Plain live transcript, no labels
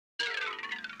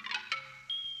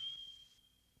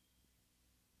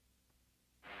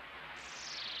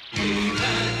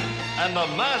and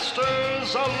the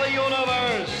masters of the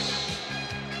universe.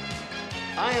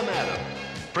 I am Adam,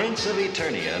 Prince of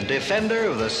Eternia and defender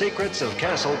of the secrets of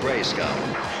Castle Grayskull.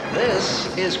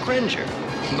 This is Cringer,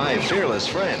 my fearless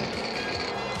friend.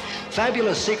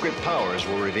 Fabulous secret powers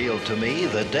were revealed to me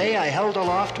the day I held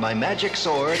aloft my magic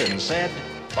sword and said,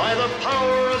 "By the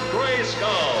power of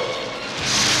Grayskull!"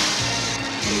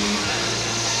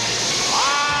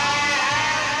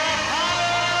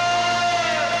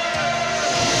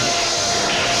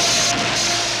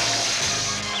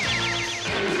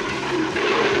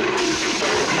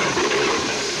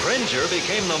 Cringer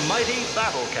became the mighty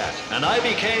Battle Cat, and I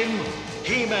became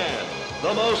He-Man,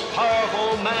 the most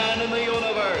powerful man in the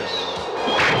universe.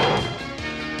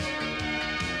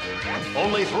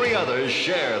 Only 3 others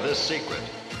share this secret.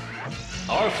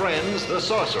 Our friends, the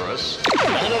Sorceress,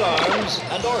 Man-at-Arms,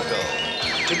 and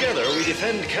Orko. Together, we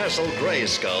defend Castle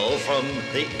Grayskull from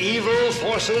the evil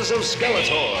forces of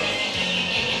Skeletor.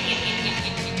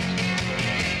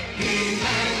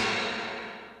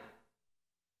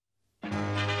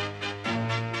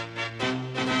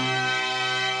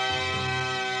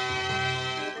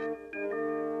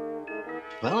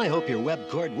 Well, I hope your web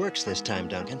cord works this time,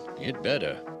 Duncan. It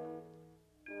better.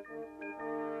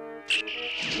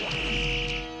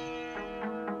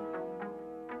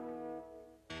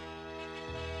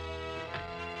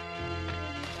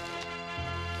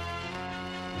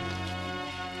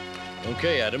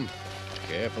 Okay, Adam.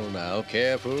 Careful now,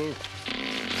 careful.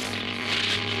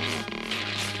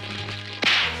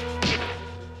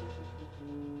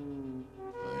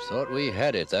 I thought we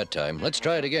had it that time. Let's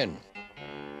try it again.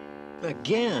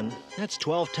 Again? That's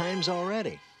 12 times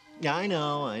already. I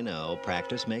know.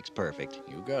 Practice makes perfect.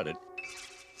 You got it.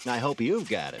 I hope you've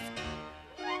got it.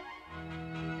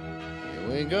 Here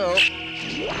we go.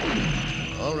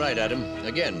 All right, Adam.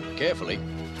 Again, carefully.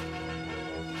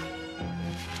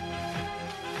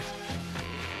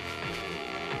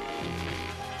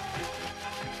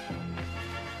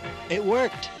 It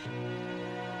worked.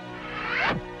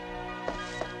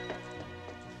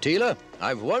 Teela,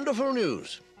 I've wonderful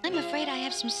news. I'm afraid I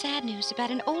have some sad news about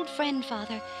an old friend,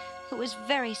 Father, who was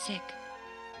very sick.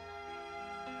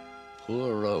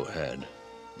 Poor Rohad,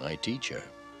 my teacher.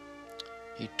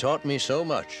 He taught me so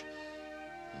much.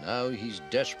 Now he's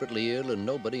desperately ill and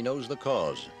nobody knows the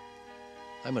cause.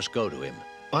 I must go to him.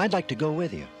 I'd like to go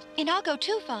with you. And I'll go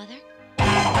too, Father.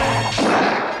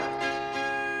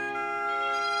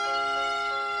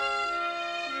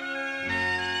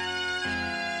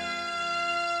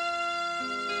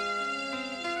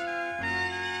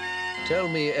 Tell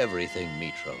me everything,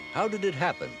 Mitro. How did it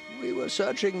happen? We were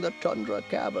searching the tundra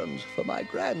caverns for my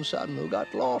grandson who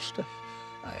got lost.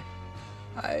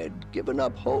 I had given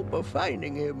up hope of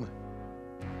finding him.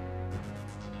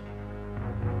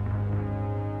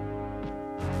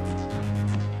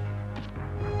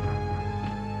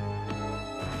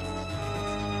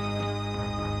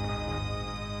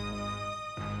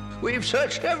 We've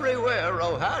searched everywhere,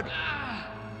 Rohad.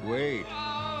 Wait.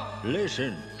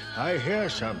 Listen. I hear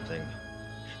something.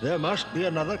 There must be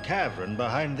another cavern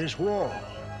behind this wall.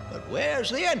 But where's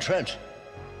the entrance?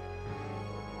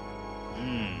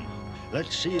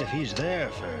 Let's see if he's there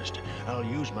first. I'll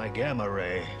use my gamma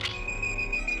ray.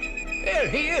 There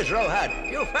he is,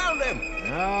 Rohad. You found him.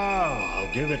 Now,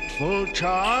 I'll give it full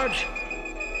charge.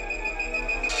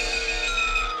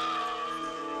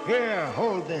 Here,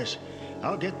 hold this.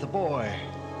 I'll get the boy.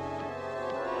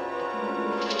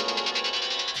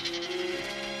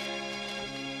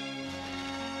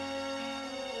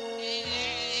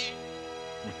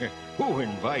 Who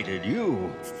invited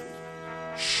you?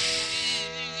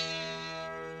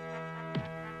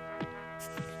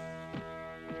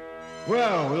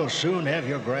 Well, we'll soon have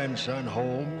your grandson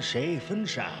home safe and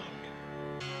sound.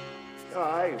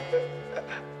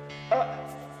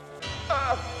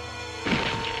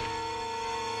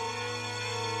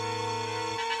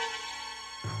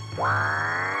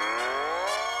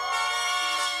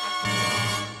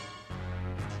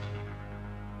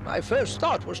 My first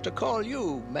thought was to call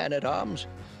you, Man-at-Arms.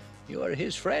 You are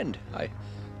his friend. I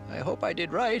hope I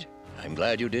did right. I'm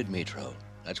glad you did, Mitro.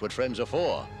 That's what friends are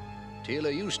for.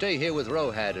 Teela, you stay here with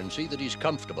Rohad and see that he's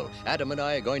comfortable. Adam and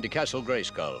I are going to Castle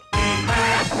Grayskull.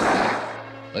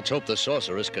 Let's hope the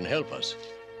Sorceress can help us.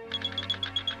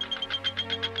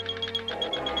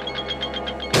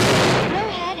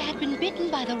 Rohad had been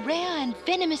bitten by the rare and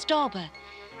venomous dauber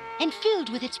and filled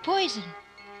with its poison.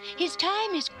 His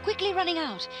time is quickly running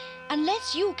out,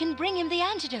 unless you can bring him the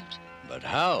antidote. But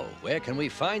how? Where can we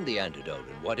find the antidote,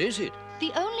 and what is it?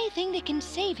 The only thing that can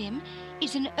save him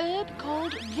is an herb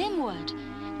called Vimwort.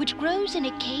 which grows in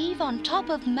a cave on top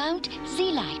of Mount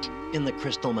Zeolite. In the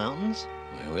Crystal Mountains?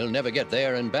 We'll never get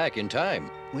there and back in time.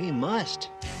 We must.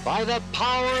 By the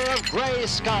power of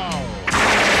Grayskull!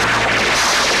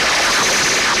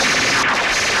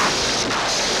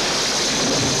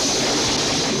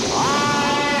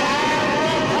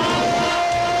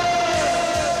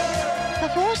 The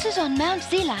forces on Mount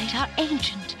Zeolite are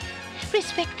ancient.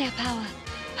 Respect their power.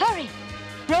 Hurry!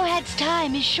 Rohad's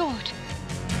time is short.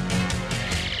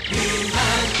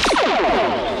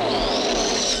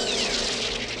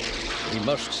 We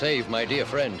must save my dear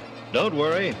friend. Don't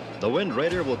worry. The Wind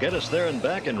Raider will get us there and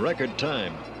back in record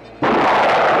time.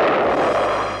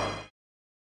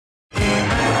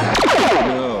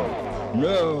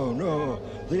 No.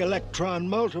 The electron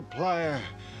multiplier.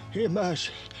 He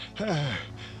must...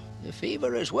 The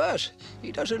fever is worse.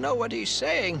 He doesn't know what he's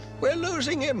saying. We're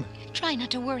losing him. Try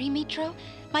not to worry, Metro.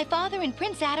 My father and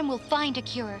Prince Adam will find a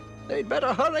cure. They'd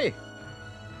better hurry.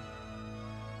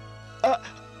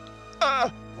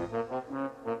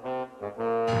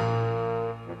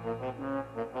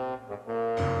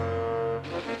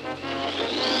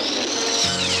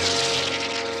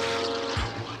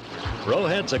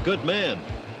 Rohad's a good man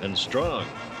and strong.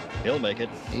 He'll make it.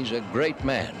 He's a great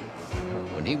man.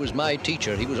 When he was my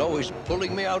teacher, he was always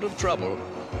pulling me out of trouble.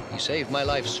 He saved my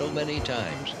life so many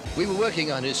times. We were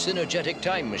working on his synergetic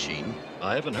time machine.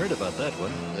 I haven't heard about that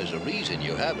one. There's a reason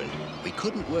you haven't. We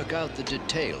couldn't work out the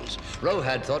details.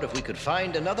 Rohad thought if we could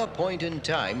find another point in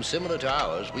time similar to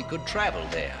ours, we could travel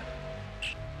there.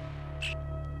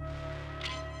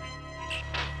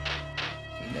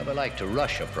 He never liked to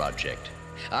rush a project.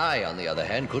 I, on the other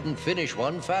hand, couldn't finish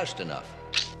one fast enough.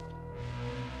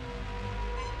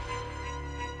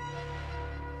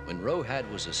 When Rohad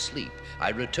was asleep, I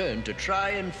returned to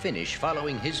try and finish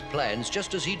following his plans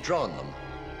just as he'd drawn them.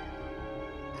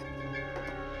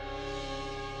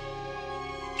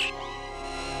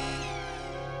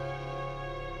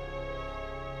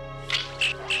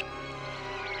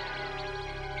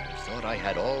 I thought I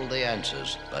had all the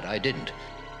answers, but I didn't.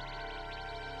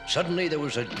 Suddenly there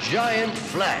was a giant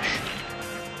flash.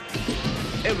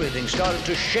 Everything started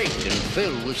to shake and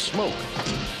fill with smoke.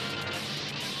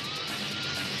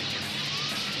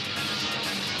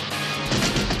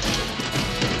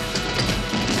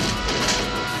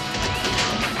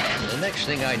 The next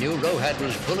thing I knew, Rohad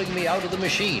was pulling me out of the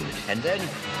machine. And then,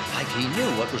 like he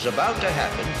knew what was about to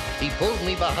happen, he pulled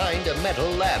me behind a metal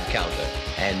lab counter.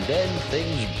 And then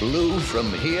things blew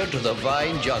from here to the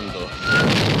vine jungle.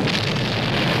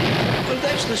 Well,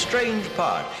 that's the strange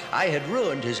part. I had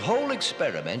ruined his whole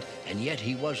experiment, and yet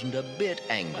he wasn't a bit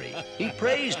angry. He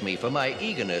praised me for my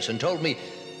eagerness and told me,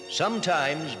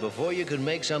 sometimes before you can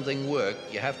make something work,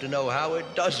 you have to know how it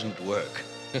doesn't work.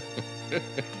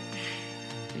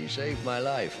 He saved my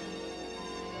life.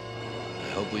 I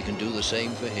hope we can do the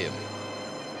same for him.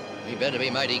 We better be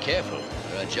mighty careful.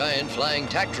 There are giant flying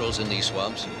tactrals in these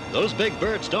swamps. Those big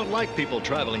birds don't like people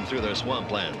traveling through their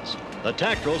swamplands. The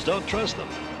tactrals don't trust them,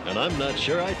 and I'm not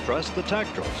sure I trust the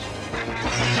tactrals.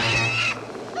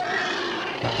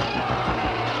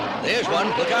 There's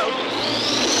one. Look out.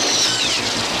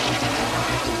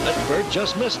 That bird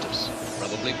just missed us.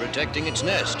 Probably protecting its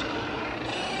nest.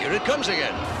 Here it comes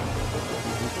again.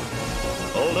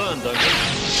 Hold on, Duncan.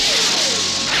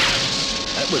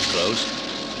 That was close.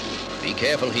 Be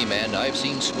careful, He-Man. I've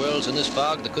seen squirrels in this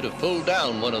fog that could have pulled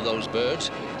down one of those birds.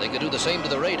 They could do the same to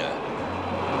the raider.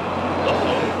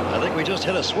 Uh-oh. I think we just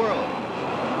hit a squirrel.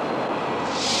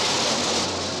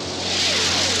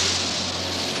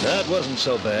 That wasn't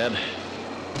so bad.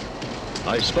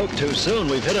 I spoke too soon.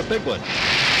 We've hit a big one.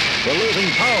 We're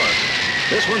losing power.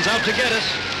 This one's out to get us.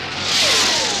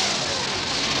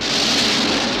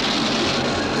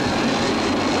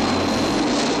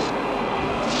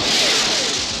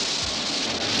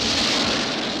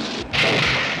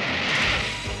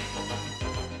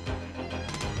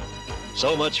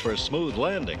 So much for smooth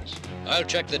landings. I'll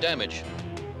check the damage.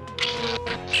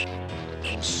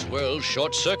 Those swirls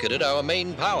short-circuited our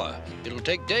main power. It'll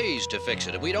take days to fix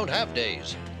it, and we don't have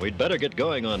days. We'd better get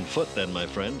going on foot then, my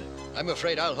friend. I'm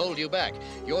afraid I'll hold you back.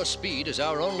 Your speed is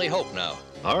our only hope now.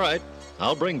 All right.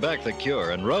 I'll bring back the cure,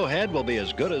 and Rohad will be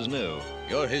as good as new.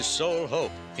 You're his sole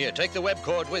hope. Here, take the web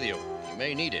cord with you. You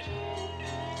may need it.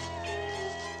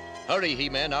 Hurry,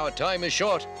 He-Man. Our time is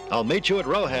short. I'll meet you at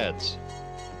Rohad's.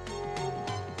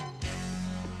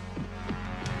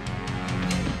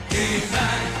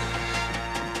 He-Man.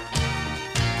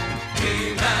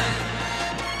 He-Man.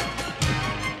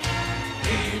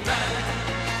 He-Man.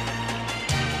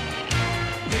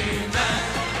 He-Man.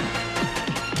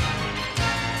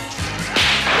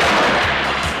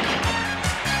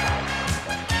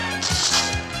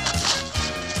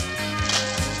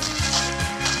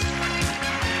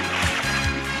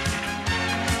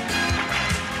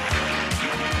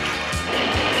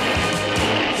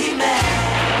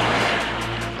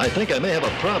 I think I may have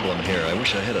a problem here. I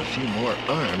wish I had a few more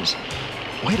arms.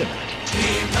 Wait a minute.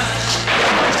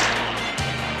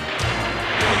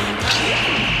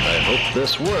 I hope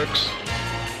this works.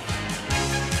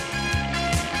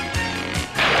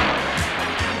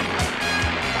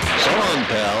 So long,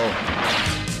 pal.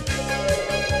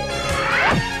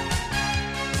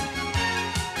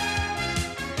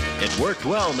 It worked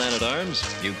well, Man-at-Arms.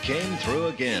 You came through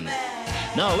again.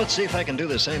 Now, let's see if I can do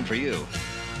the same for you.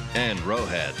 And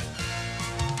Rowhead.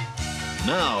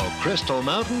 Now, Crystal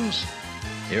Mountains,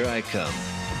 here I come.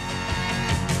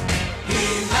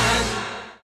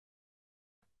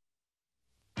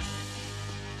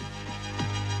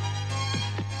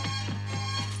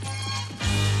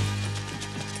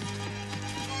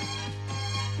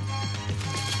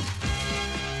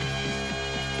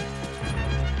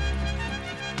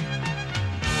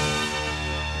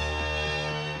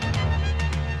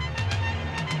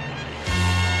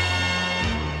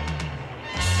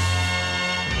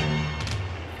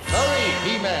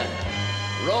 He-Man,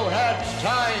 Rowhead's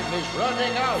time is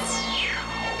running out.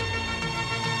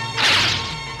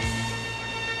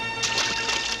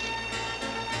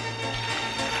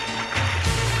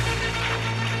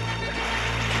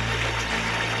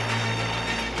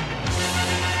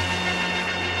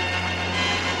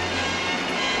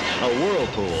 A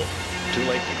whirlpool. Too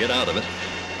late to get out of it.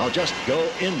 I'll just go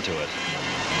into it.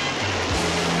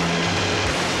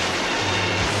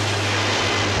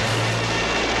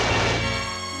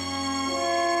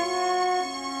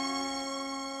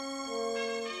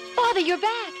 Father, you're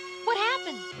back. What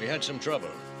happened? We had some trouble.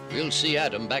 We'll see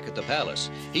Adam back at the palace.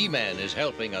 He-Man is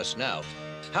helping us now.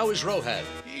 How is Rowhead?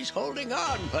 He's holding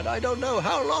on, but I don't know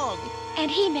how long.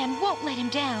 And He-Man won't let him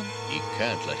down. He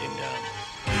can't let him down.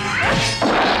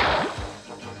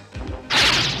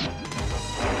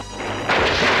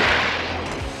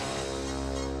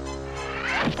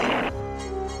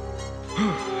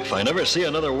 If I never see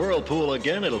another whirlpool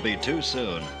again, it'll be too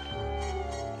soon.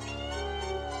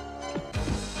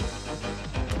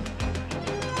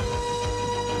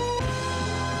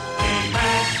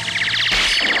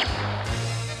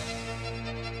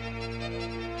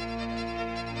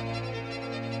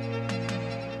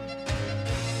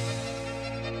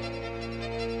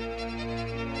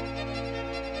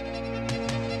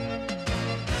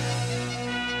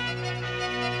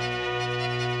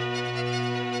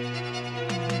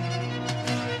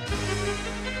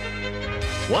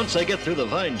 Once I get through the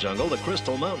vine jungle, the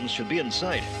Crystal Mountains should be in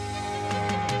sight.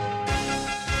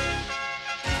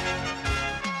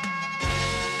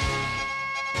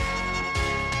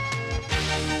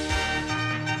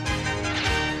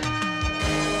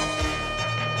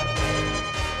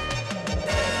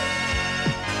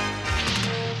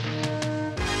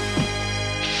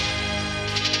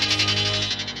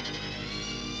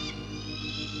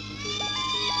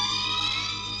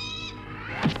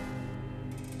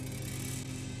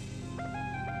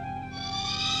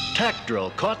 Tack drill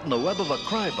caught in the web of a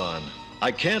crybon.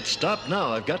 I can't stop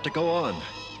now. I've got to go on.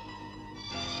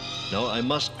 No, I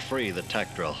must free the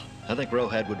tack drill. I think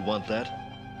Rowhead would want that.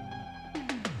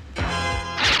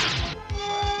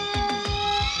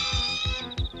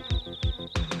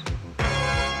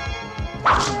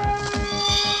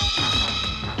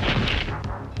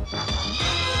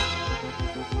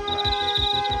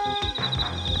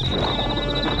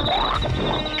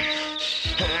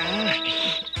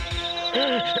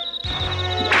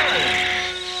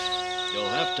 You'll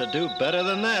have to do better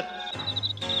than that.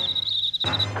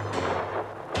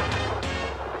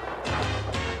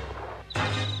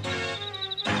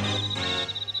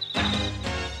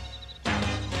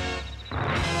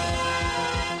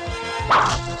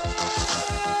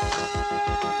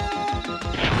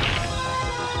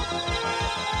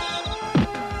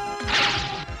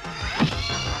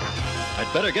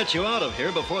 I'd better get you out of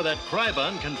here before that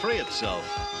crybon can free itself.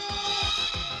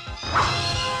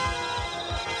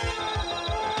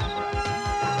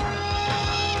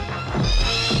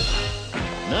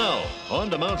 Now, on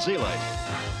to Mount Zeolite.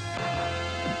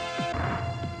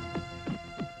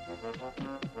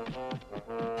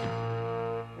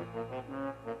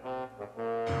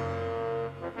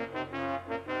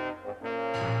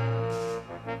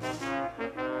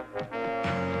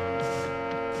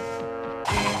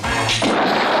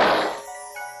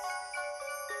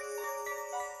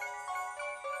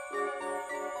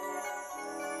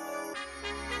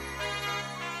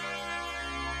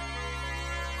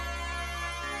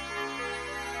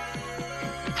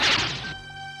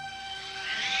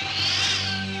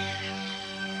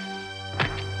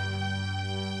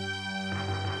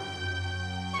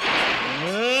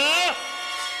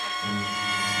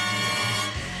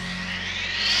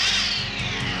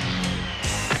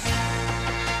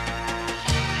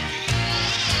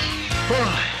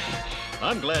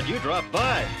 I'm glad you dropped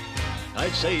by.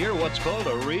 I'd say you're what's called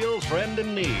a real friend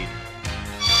in need.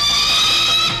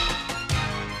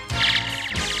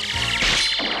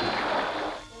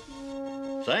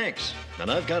 Thanks.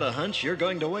 And I've got a hunch you're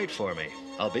going to wait for me.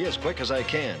 I'll be as quick as I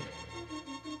can.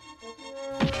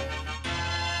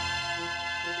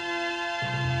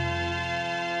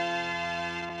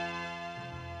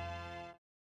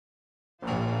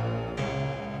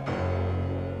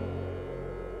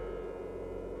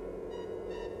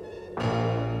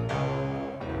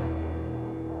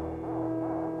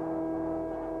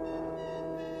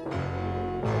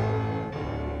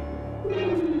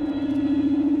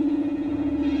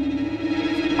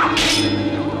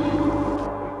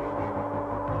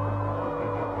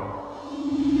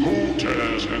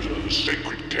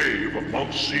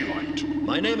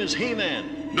 My name is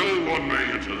He-Man. No one may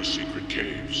enter the secret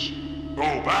caves. Go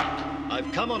back.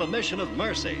 I've come on a mission of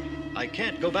mercy. I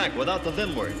can't go back without the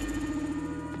Vimward.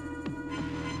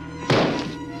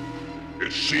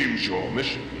 It seems your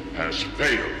mission has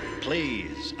failed.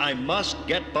 Please, I must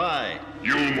get by.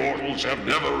 You mortals have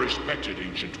never respected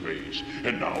ancient ways,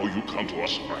 and now you come to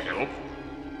us for help?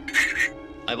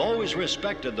 I've always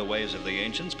respected the ways of the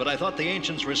ancients, but I thought the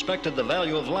ancients respected the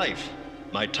value of life.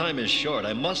 My time is short.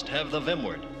 I must have the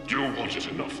Vimward. You want it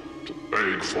enough to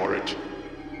beg for it?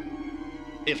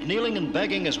 If kneeling and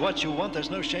begging is what you want, there's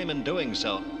no shame in doing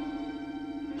so.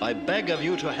 I beg of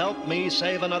you to help me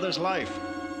save another's life.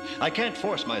 I can't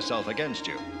force myself against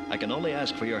you. I can only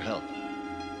ask for your help.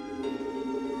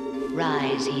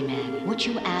 Rise, He-Man. What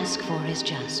you ask for is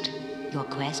just. Your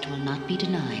quest will not be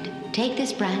denied. Take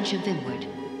this branch of Vimward,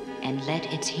 and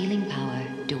let its healing power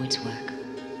do its work.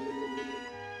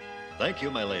 Thank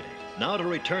you, my lady. Now to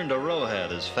return to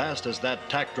Rowhead as fast as that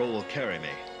tactrol will carry me.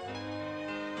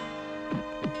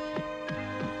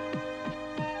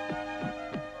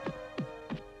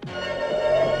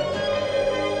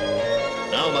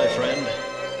 Now, my friend,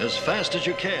 as fast as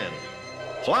you can.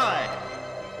 Fly!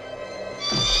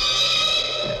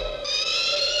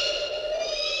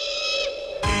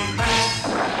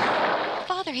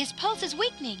 Father, his pulse is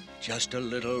weakening. Just a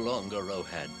little longer,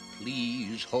 Rowhead.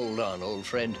 Please hold on, old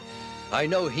friend. I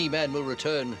know He-Man will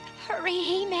return. Hurry,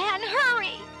 He-Man, hurry!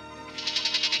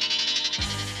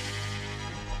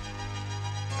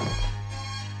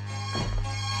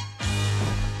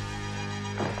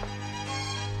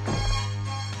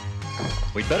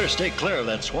 We'd better stay clear of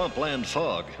that swampland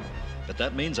fog. But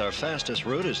that means our fastest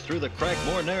route is through the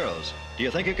Cragmore Narrows. Do you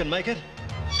think you can make it?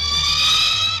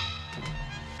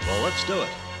 Well, let's do it.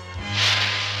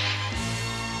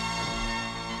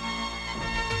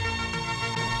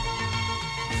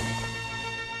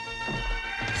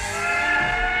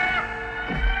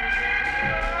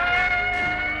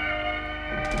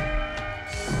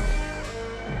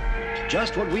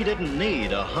 Just what we didn't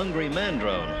need, a hungry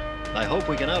mandrone. I hope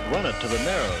we can outrun it to the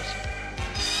Narrows.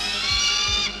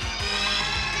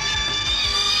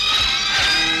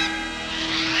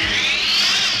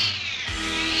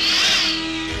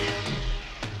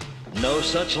 No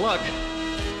such luck.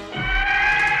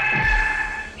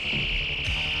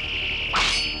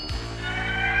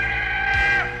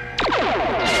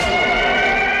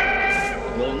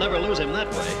 We'll never lose him that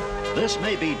way. This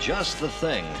may be just the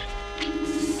thing.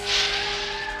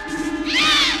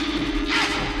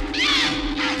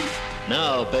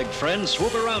 Now, big friend,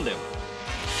 swoop around him.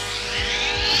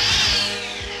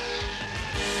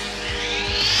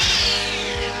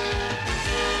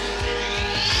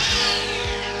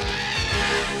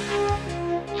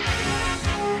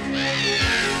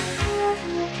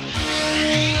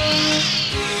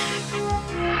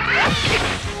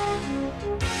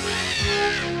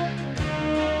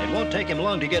 It won't take him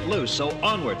long to get loose, so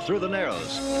onward through the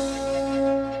Narrows.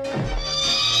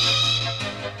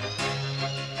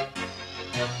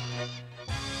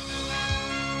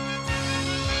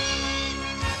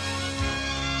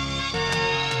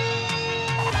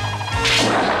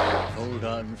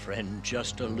 Friend,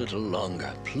 just a little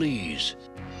longer, please.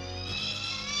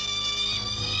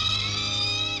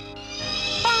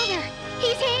 Father,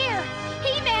 he's here!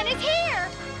 He-Man is here!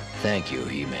 Thank you,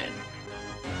 He-Man.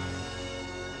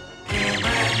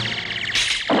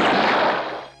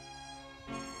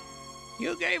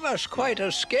 You gave us quite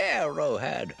a scare,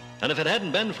 Rowhead. And if it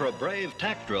hadn't been for a brave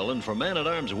tack drill and for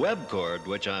Man-at-Arms webcord,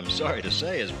 which I'm sorry to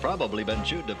say has probably been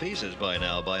chewed to pieces by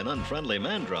now by an unfriendly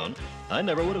mandrone, I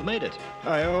never would have made it.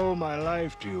 I owe my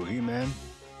life to you, He-Man,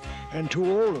 and to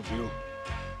all of you.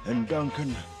 And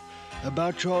Duncan,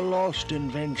 about your lost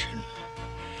invention.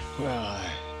 Well,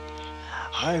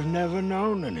 I've never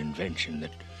known an invention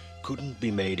that couldn't be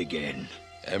made again.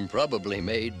 And probably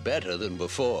made better than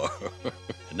before.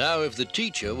 Now, if the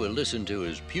teacher will listen to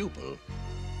his pupil,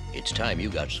 it's time you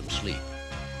got some sleep.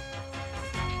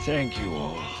 Thank you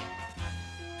all.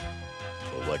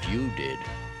 For what you did,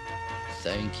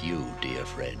 thank you, dear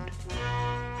friend.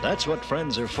 That's what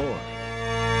friends are for.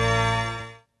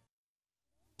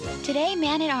 Today,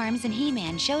 Man-at-Arms and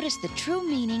He-Man showed us the true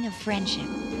meaning of friendship.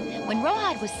 When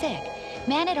Rohad was sick,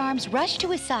 Man-at-Arms rushed to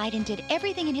his side and did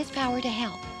everything in his power to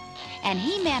help. And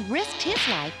He-Man risked his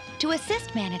life to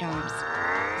assist Man-at-Arms.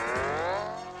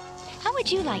 How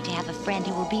would you like to have a friend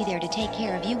who will be there to take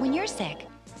care of you when you're sick?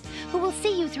 Who will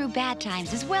see you through bad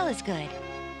times as well as good?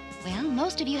 Well,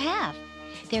 most of you have.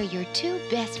 They're your two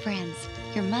best friends,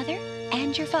 your mother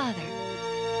and your father.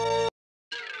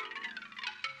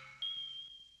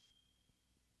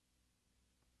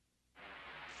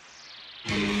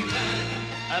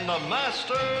 And the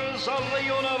Masters of the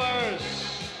Universe.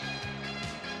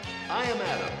 I am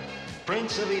Adam,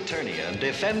 Prince of Eternia and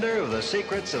defender of the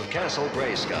secrets of Castle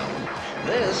Grayskull.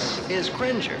 This is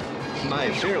Cringer, my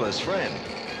fearless friend.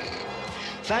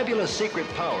 Fabulous secret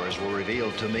powers were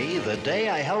revealed to me the day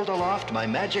I held aloft my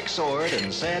magic sword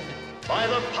and said, "By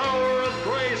the power of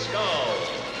Grayskull!"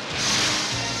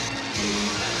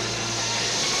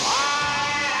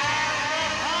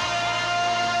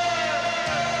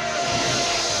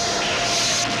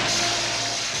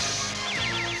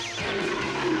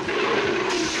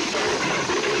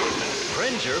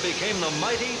 Cringer became the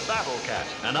mighty Battle Cat,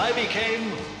 and I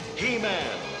became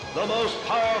He-Man, the most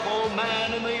powerful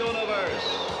man in the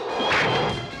universe.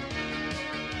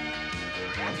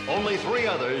 Only 3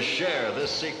 others share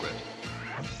this secret.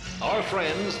 Our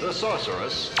friends, the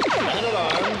Sorceress,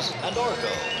 Man-at-Arms, and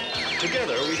Orko.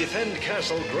 Together, we defend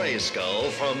Castle Grayskull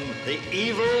from the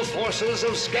evil forces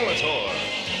of Skeletor.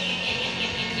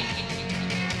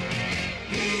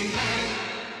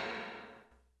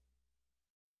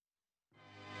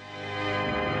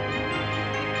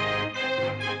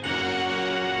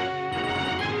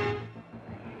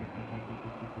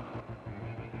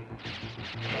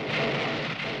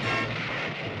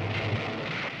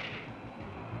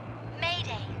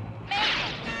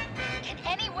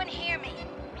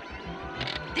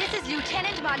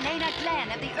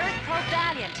 Of the Earth Pro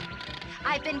Valiant.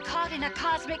 I've been caught in a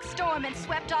cosmic storm and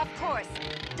swept off course.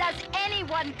 Does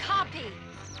anyone copy?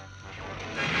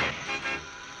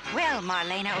 Well,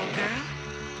 Marlena, old girl,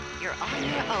 you're on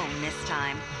your own this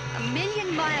time.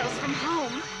 1,000,000 miles from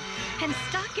home and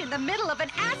stuck in the middle of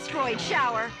an asteroid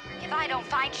shower. If I don't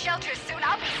find shelter soon,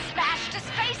 I'll be smashed to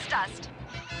space dust.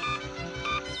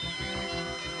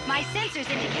 My sensors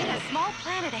indicate a small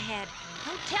planet ahead.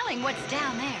 No telling what's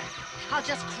down there. I'll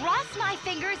just cross my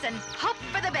fingers and hope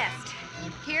for the best.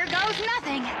 Here goes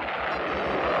nothing.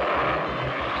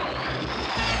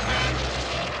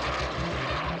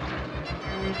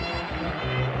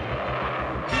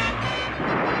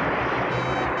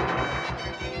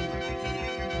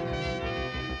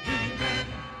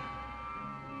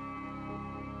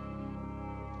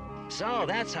 So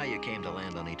that's how you came to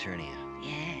land on Eternia.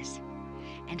 Yes,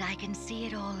 and I can see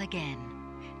it all again,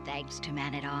 thanks to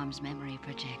Man-at-Arms' memory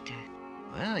projector.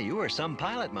 Well, you were some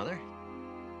pilot, Mother.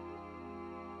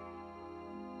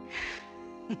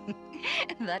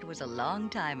 That was a long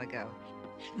time ago.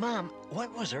 Mom, what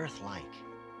was Earth like?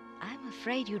 I'm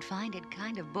afraid you'd find it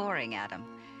kind of boring, Adam.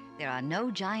 There are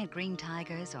no giant green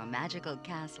tigers or magical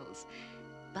castles.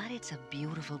 But it's a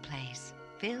beautiful place,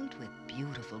 filled with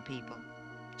beautiful people.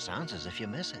 Sounds as if you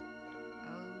miss it.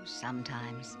 Oh,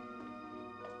 sometimes.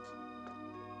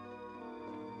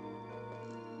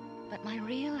 But my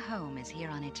real home is here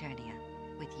on Eternia,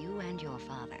 with you and your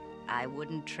father. I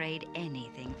wouldn't trade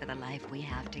anything for the life we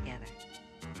have together.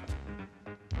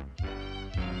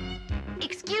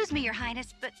 Excuse me, Your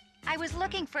Highness, but I was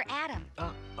looking for Adam.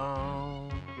 Uh-oh.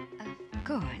 Of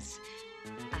course.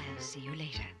 I'll see you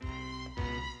later.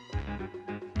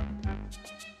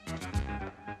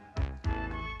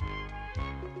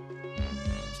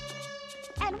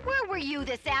 And where were you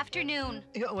this afternoon?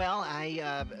 Well,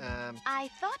 I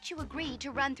thought you agreed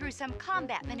to run through some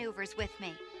combat maneuvers with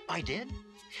me. I did?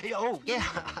 Oh, yeah,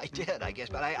 I did, I guess,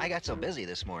 but I got so busy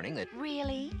this morning that...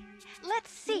 Really?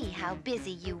 Let's see how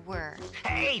busy you were.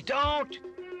 Hey, don't!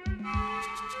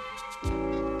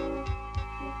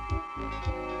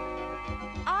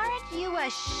 Aren't you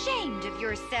ashamed of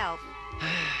yourself?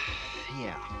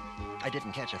 Yeah, I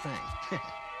didn't catch a thing.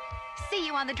 See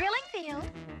you on the drilling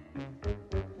field.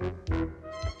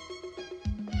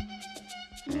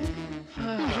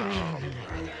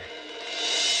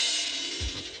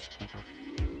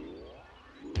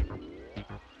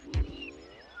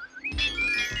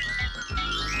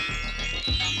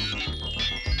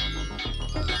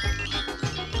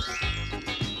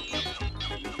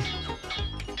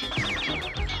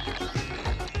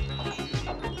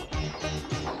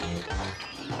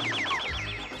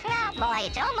 boy,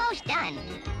 it's almost done.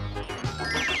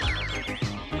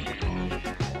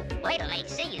 Wait till they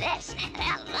see this.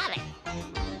 They'll love it.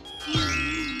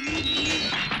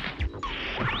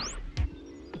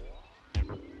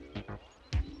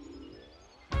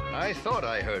 I thought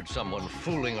I heard someone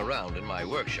fooling around in my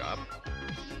workshop.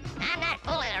 I'm not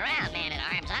fooling around,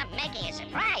 Man-at-Arms. I'm making a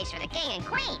surprise for the king and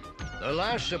queen. The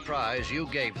last surprise you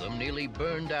gave them nearly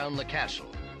burned down the castle.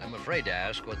 I'm afraid to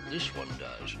ask what this one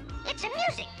does. It's a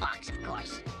music box, of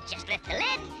course. Just lift the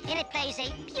lid, and it plays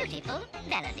a beautiful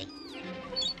melody.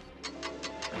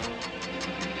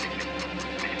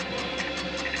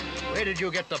 Where did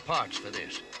you get the parts for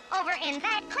this? Over in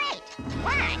that crate.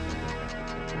 Why?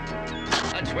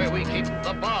 That's where we keep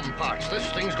the bomb parts. This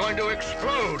thing's going to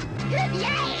explode.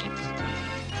 Yes!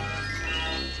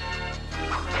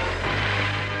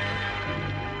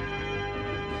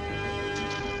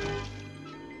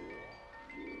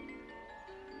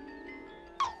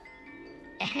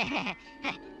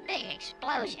 Big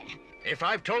explosion. If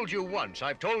I've told you once,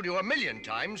 I've told you 1,000,000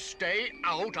 times, stay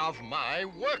out of my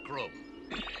workroom.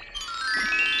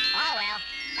 Oh, well.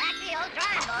 Back to the old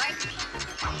drawing board.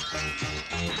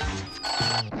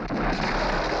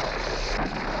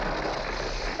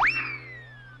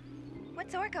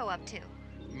 What's Orko up to?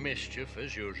 Mischief,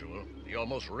 as usual. He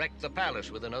almost wrecked the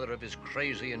palace with another of his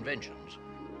crazy inventions.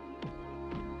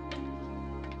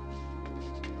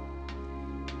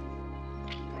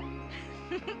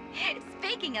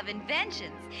 Speaking of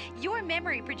inventions, your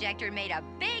memory projector made a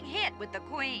big hit with the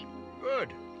Queen.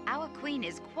 Good. Our Queen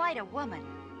is quite a woman.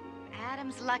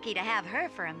 Adam's lucky to have her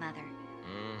for a mother.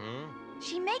 Mm-hmm.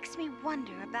 She makes me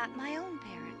wonder about my own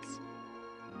parents.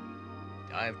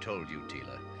 I've told you,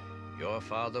 Teela. Your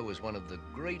father was one of the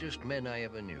greatest men I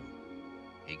ever knew.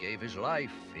 He gave his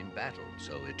life in battle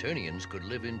so Eternians could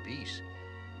live in peace.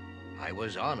 I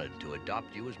was honored to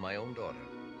adopt you as my own daughter.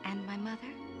 And my mother?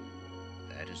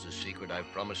 That is the secret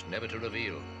I've promised never to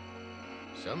reveal.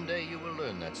 Someday you will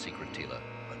learn that secret, Teela,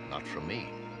 but not from me.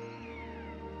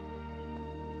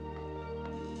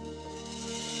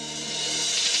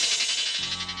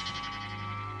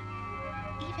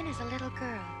 Even as a little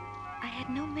girl, I had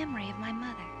no memory of my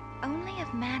mother, only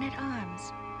of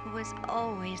Man-at-Arms, who was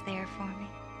always there for me.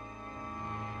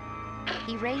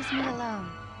 He raised me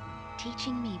alone,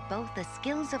 teaching me both the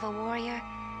skills of a warrior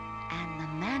and the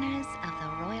manners of the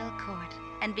royal court.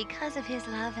 And because of his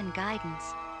love and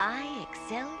guidance, I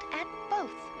excelled at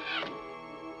both.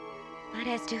 But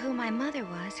as to who my mother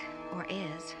was, or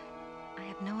is, I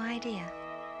have no idea.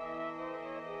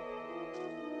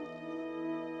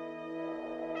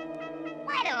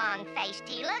 Quite a long face,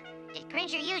 Teela. Did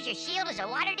Cringer use your shield as a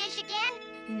water dish again?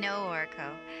 No,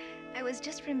 Orko. I was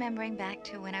just remembering back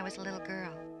to when I was a little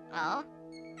girl. Oh?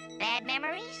 Bad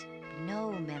memories?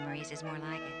 No memories is more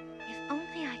like it. If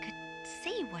only I could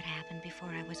see what happened before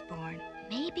I was born.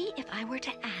 Maybe if I were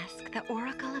to ask the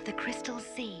Oracle of the Crystal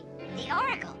Sea. The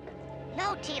Oracle?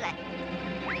 No, Teela.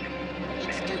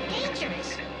 It's too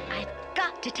dangerous. I've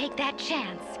got to take that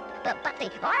chance. But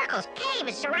the Oracle's cave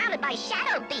is surrounded by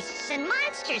shadow beasts and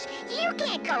monsters. You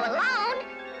can't go alone.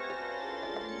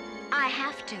 I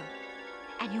have to.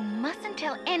 And you mustn't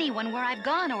tell anyone where I've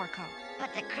gone, Orko.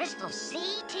 But the Crystal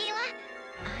Sea, Teela?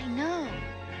 I know.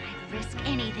 I'd risk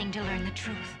anything to learn the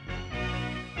truth.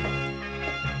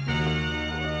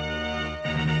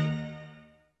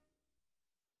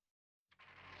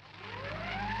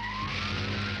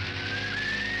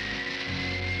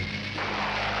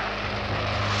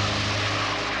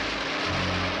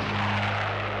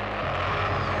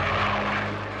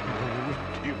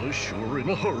 Teela's sure in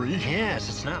a hurry. Yes,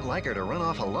 it's not like her to run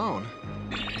off alone.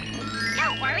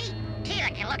 Don't worry.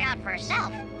 Teela can look out for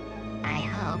herself. I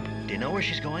hope. Do you know where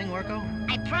she's going, Orko?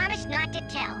 I promise not to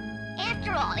tell.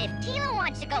 After all, if Teela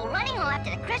wants to go running off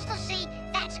to the Crystal Sea,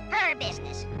 that's her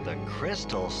business. The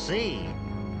Crystal Sea.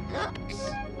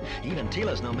 Oops. Even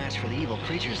Teela's no match for the evil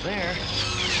creatures there.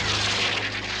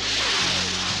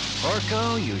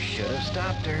 Orko, you should have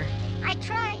stopped her. I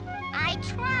tried.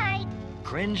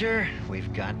 Cringer,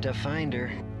 we've got to find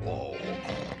her. Oh,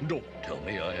 don't tell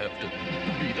me I have to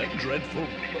be that dreadful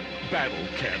battle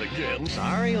cat again.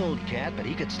 Sorry, old cat, but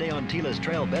he could stay on Teela's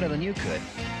trail better than you could.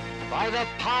 By the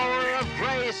power of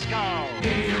Grayskull!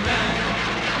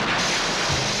 He-Man.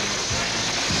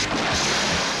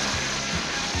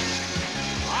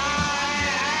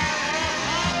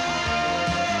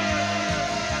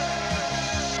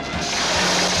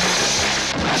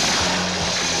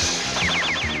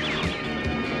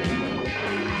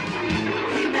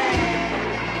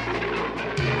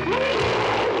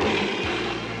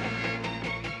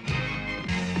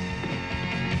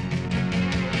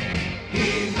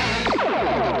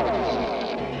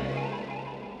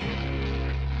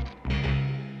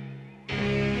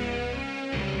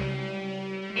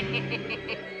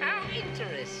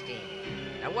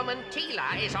 The woman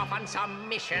Teela is off on some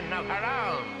mission of her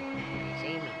own.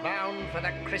 Seems bound for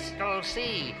the Crystal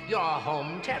Sea, your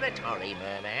home territory,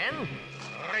 merman.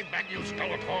 I beg you,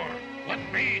 Skeletor, let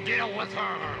me deal with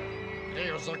her.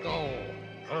 Years ago,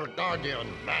 her guardian,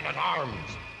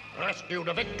 Man-at-Arms, rescued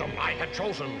a victim I had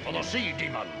chosen for the Sea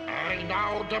Demon. I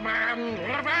now demand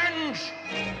revenge!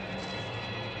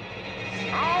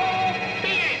 So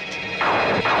be it!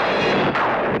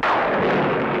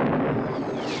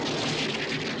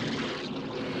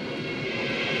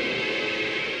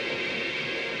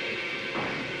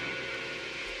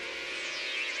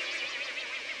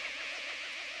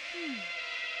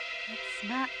 It's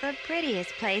not the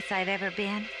prettiest place I've ever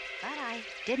been, but I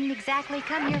didn't exactly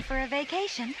come here for a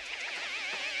vacation.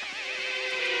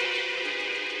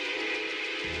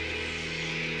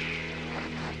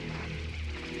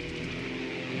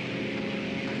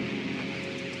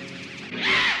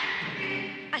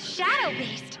 A shadow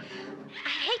beast? I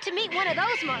hate to meet one of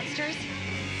those monsters.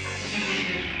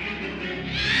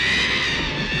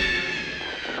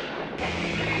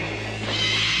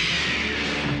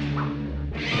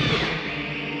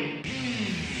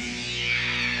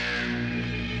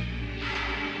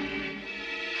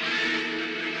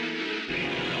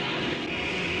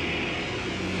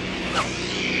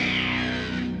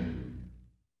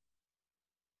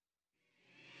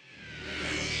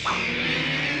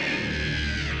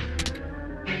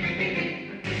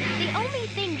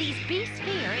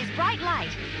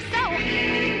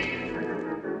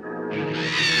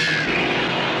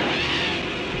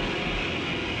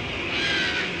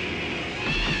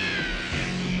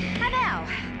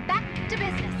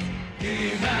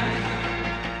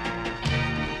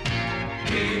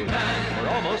 We're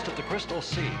almost at the Crystal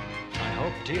Sea. I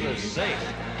hope Teela's safe.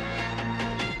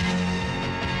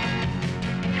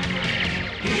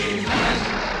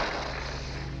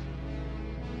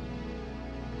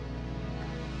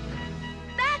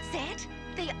 That's it!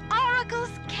 The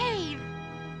Oracle's Cave!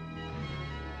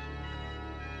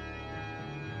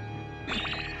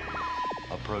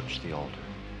 Approach the altar.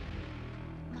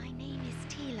 My name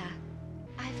is Teela.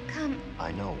 I've come...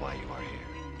 I know why you are here.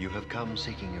 You have come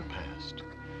seeking your past.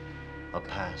 A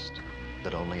past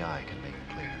that only I can make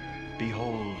clear.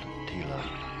 Behold, Teela.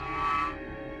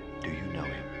 Do you know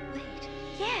him? Wait.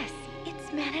 Yes,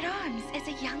 it's Man-at-Arms as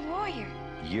a young warrior.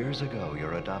 Years ago,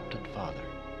 your adopted father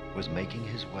was making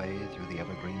his way through the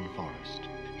evergreen forest.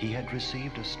 He had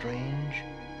received a strange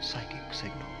psychic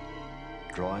signal,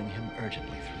 drawing him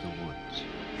urgently through the woods.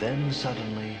 Then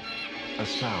suddenly, a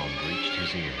sound reached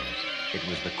his ears. It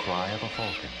was the cry of a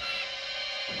falcon.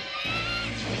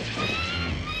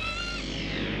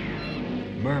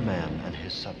 Merman and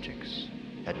his subjects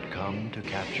had come to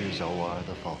capture Zoar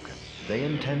the falcon. They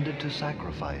intended to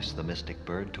sacrifice the mystic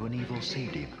bird to an evil sea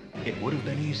demon. It would have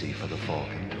been easy for the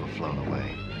falcon to have flown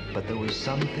away, but there was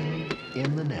something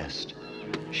in the nest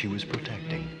she was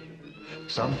protecting.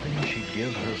 Something she'd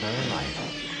give her very life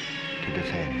to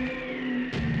defend.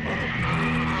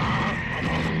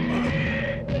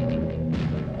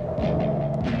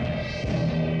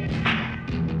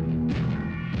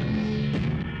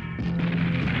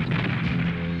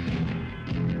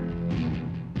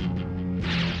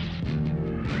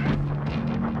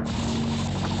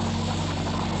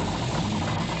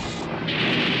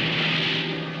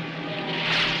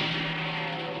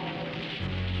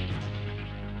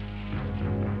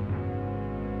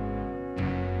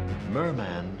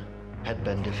 Merman had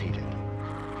been defeated,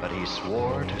 but he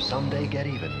swore to someday get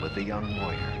even with the young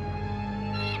warrior.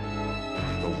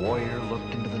 The warrior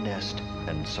looked into the nest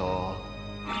and saw...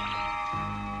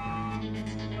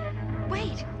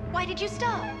 Wait, why did you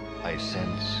stop? I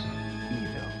sense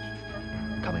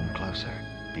evil coming closer.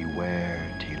 Beware,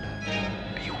 Teela.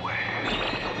 Beware.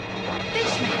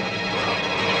 Fishman!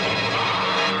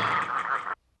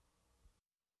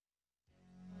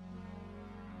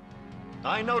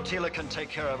 I know Teela can take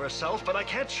care of herself, but I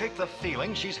can't shake the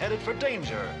feeling she's headed for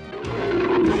danger.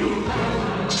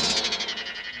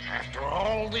 After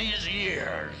all these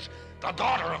years, the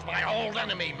daughter of my old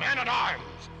enemy,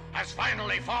 Man-at-Arms, has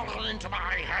finally fallen into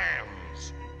my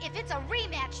hands. If it's a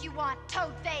rematch you want,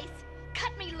 Toadface,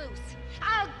 cut me loose.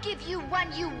 I'll give you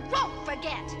one you won't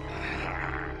forget.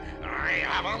 I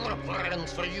have other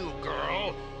plans for you,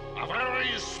 girl. A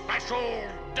very special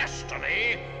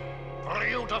destiny for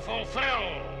you to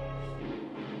fulfill.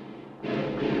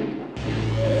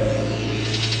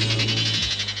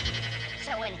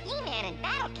 So when He-Man and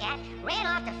Battle-Cat ran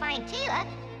off to find Teela,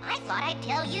 I thought I'd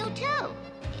tell you too.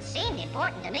 It seemed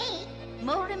important to me.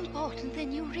 More important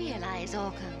than you realize,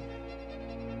 Orko.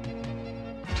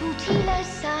 To Teela's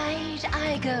side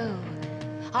I go.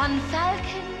 on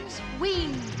falcon's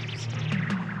wings.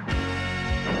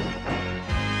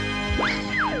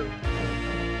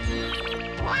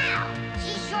 Wow,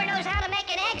 she sure knows how to make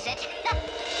an exit.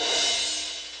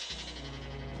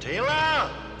 Teela,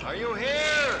 are you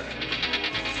here?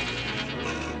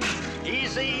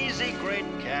 Easy, easy, great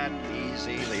cat,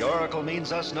 easy. The oracle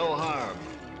means us no harm.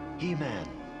 He-Man,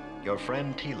 your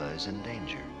friend Teela is in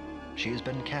danger. She has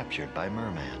been captured by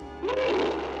Merman.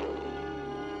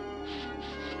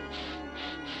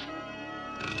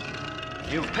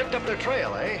 You've picked up their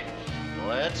trail, eh?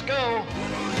 Let's go.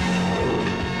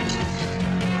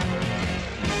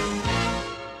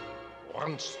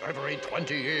 Once every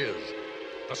 20 years,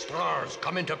 the stars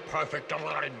come into perfect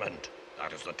alignment.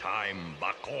 That is the time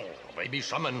Bakul may be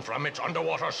summoned from its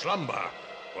underwater slumber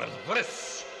with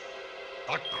this,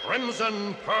 the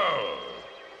Crimson Pearl.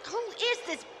 Who is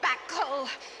this Bakul?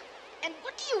 And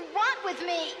what do you want with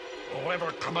me?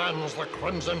 Whoever commands the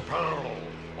Crimson Pearl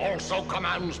also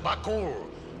commands Bakul,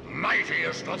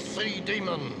 mightiest of sea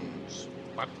demons.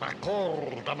 But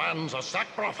Bakul demands a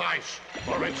sacrifice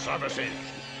for its services.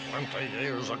 20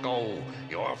 years ago,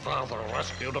 your father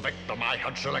rescued a victim I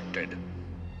had selected.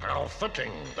 How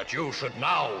fitting that you should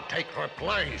now take her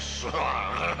place.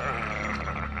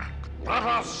 Let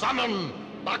us summon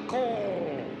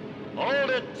Bakul. Hold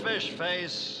it, fish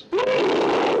face.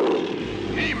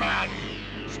 He-Man,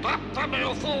 stop them,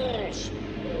 you fools!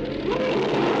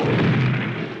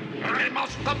 I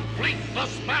must complete the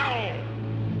spell!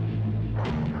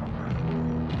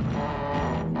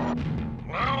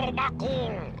 Now,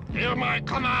 Bakul, hear my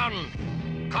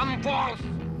command. Come forth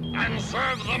and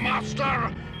serve the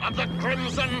master of the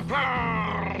Crimson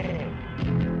Pearl!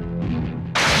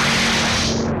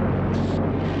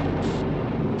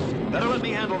 Better let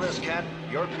me handle this, cat.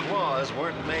 Your claws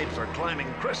weren't made for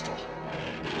climbing crystal.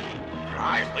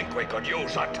 I think we could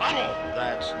use a tunnel.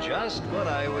 That's just what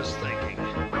I was thinking.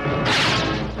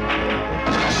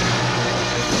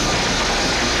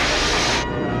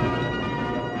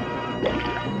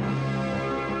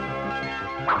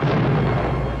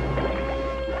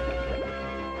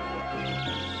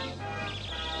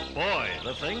 Boy,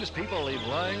 the things people leave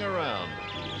lying around.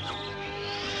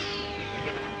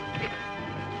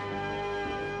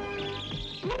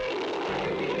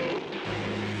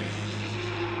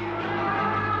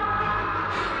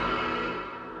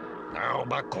 Now,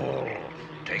 Bakul,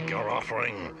 take your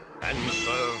offering and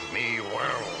serve me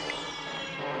well.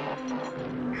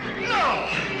 No!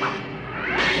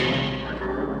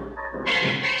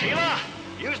 Teela,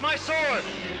 use my sword!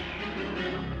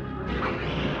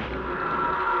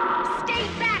 Stay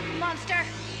back, monster!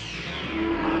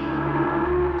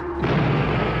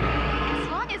 As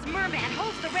long as Merman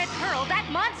holds the red pearl, that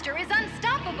monster is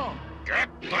unstoppable! Get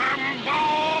them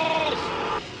both!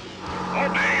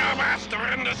 Obey your master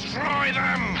and destroy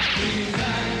them!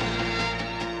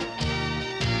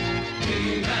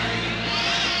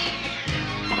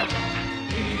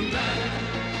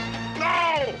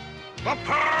 No! The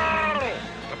pearl!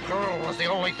 The pearl was the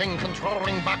only thing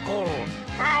controlling Bakul.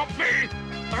 Help me!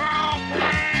 Help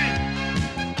me!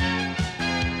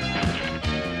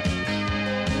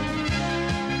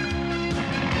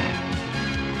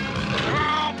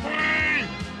 Help me!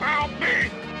 Help me!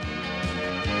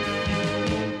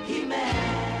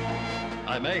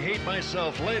 I may hate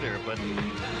myself later, but...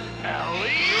 Ellie?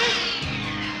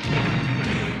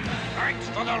 Thanks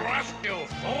for the rescue,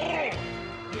 fool!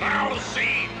 Now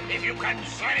see if you can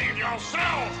save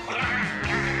yourself!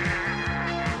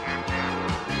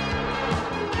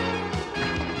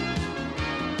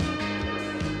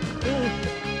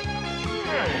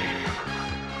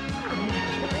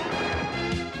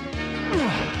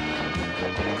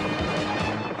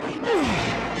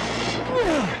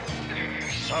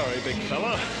 Sorry, big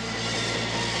fella.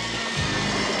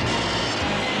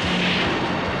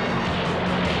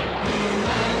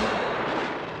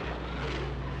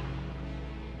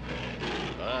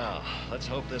 Well, let's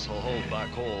hope this will hold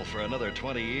Bakul for another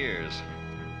 20 years.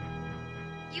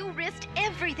 You risked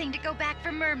everything to go back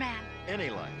for Merman. Any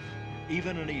life,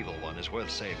 even an evil one, is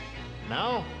worth saving.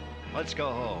 Now, let's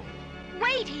go home.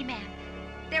 Wait, He-Man.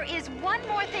 There is one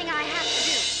more thing I have to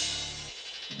do.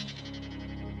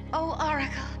 Oh,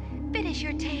 Oracle, finish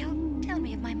your tale. Tell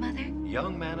me of my mother.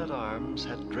 Young Man-at-Arms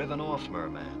had driven off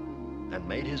Merman and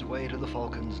made his way to the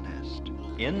Falcon's nest.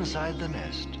 Inside the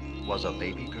nest was a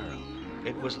baby girl.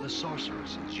 It was the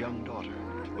Sorceress's young daughter.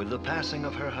 With the passing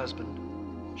of her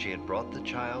husband, she had brought the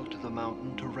child to the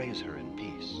mountain to raise her in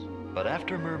peace. But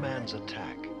after Merman's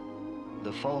attack,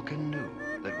 the Falcon knew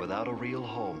that without a real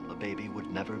home, the baby would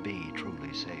never be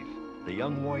truly safe. The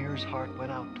young warrior's heart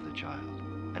went out to the child,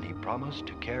 and he promised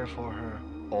to care for her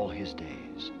all his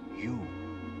days. You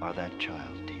are that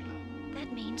child, Teela.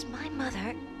 That means my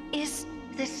mother is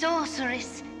the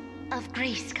Sorceress of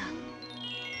Grayskull.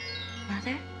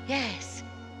 Mother? Yes.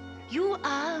 You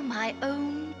are my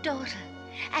own daughter,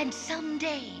 and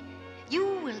someday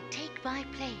you will take my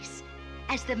place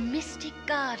as the mystic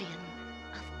guardian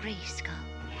of Grayskull.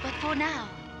 But for now,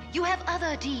 you have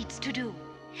other deeds to do.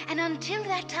 And until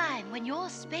that time when your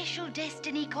special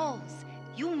destiny calls,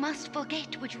 you must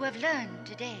forget what you have learned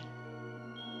today.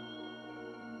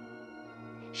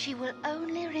 She will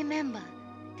only remember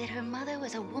that her mother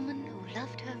was a woman who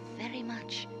loved her very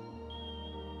much.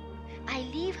 I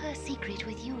leave her secret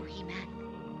with you, He-Man.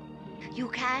 You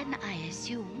can, I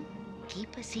assume,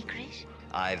 keep a secret?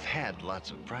 I've had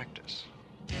lots of practice.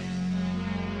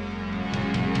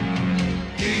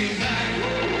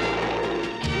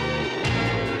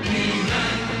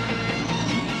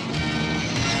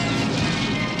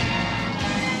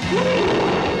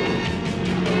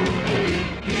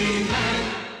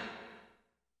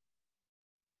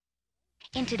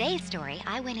 In today's story,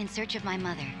 I went in search of my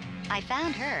mother. I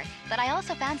found her, but I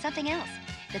also found something else.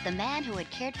 That the man who had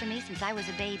cared for me since I was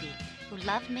a baby, who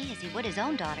loved me as he would his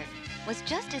own daughter, was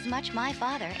just as much my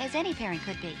father as any parent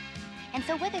could be. And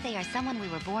so whether they are someone we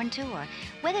were born to or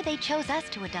whether they chose us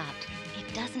to adopt,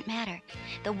 it doesn't matter.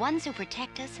 The ones who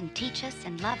protect us and teach us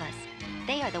and love us,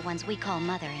 they are the ones we call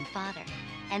mother and father.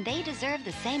 And they deserve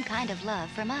the same kind of love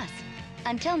from us.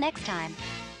 Until next time.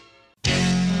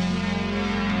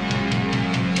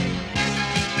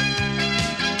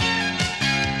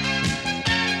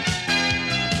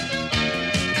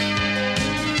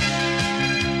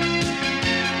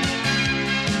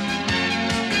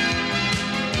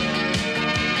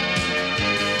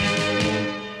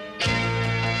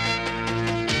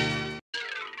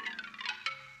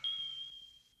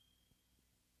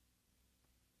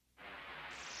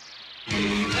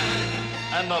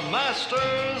 And the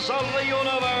Masters of the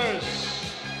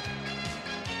Universe.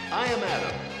 I am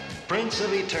Adam, Prince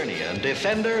of Eternia and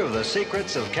defender of the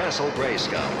secrets of Castle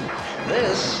Grayskull.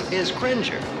 This is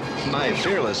Cringer, my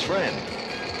fearless friend.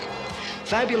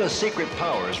 Fabulous secret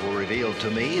powers were revealed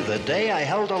to me the day I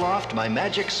held aloft my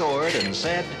magic sword and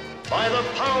said, "By the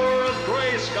power of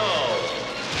Grayskull!"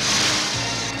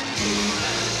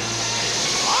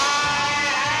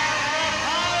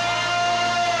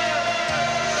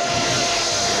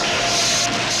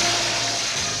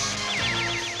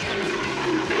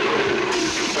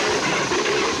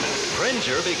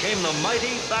 Cringer became the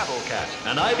mighty Battle Cat,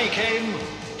 and I became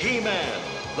He-Man,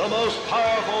 the most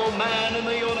powerful man in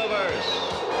the universe.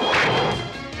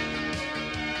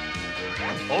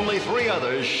 Only 3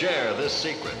 others share this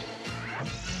secret.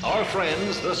 Our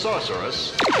friends, the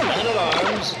Sorceress,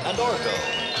 Man-at-Arms, and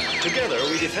Orko. Together,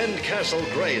 we defend Castle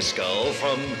Grayskull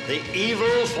from the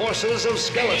evil forces of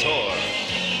Skeletor.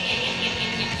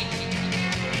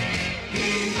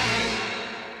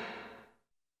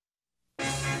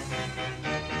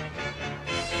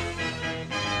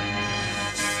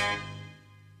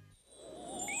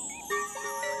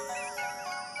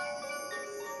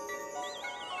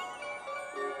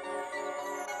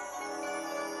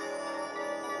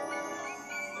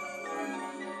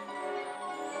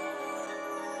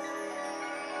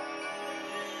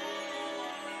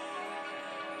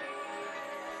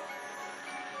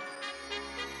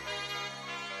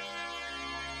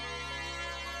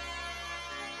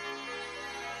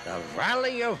 The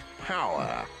Valley of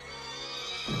Power.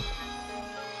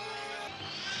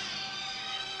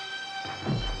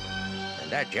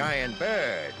 And that giant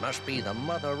bird must be the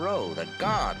Mother Roe that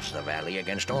guards the valley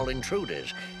against all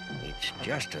intruders. It's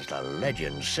just as the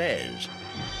legend says.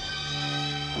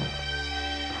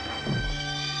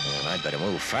 Well, I'd better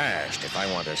move fast if I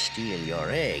want to steal your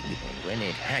egg. And when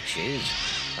it hatches,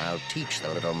 I'll teach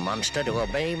the little monster to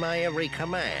obey my every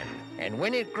command. And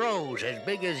when it grows as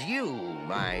big as you,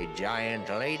 my giant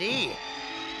lady,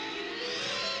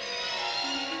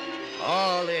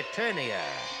 all Eternia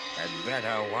had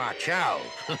better watch out.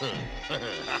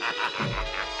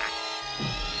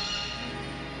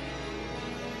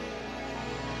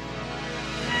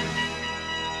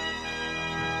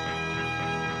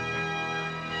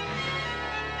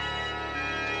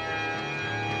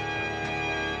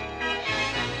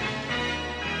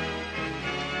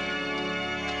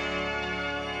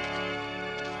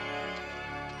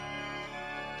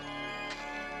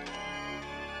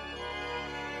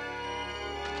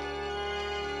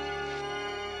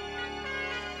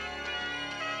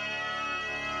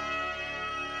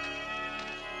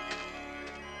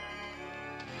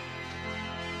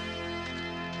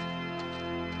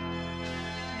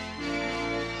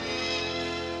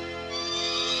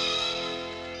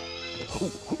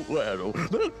 Well,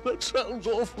 that sounds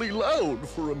awfully loud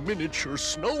for a miniature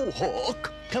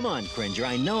snowhawk. Come on, Cringer,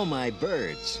 I know my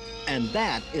birds. And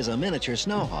that is a miniature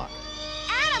snowhawk.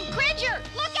 Adam, Cringer,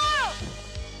 look out!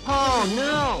 Oh,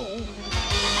 no!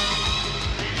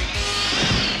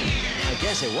 I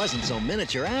guess it wasn't so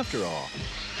miniature after all.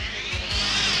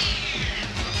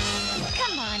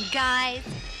 Come on, guys.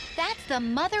 That's the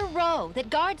Mother Row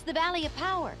that guards the Valley of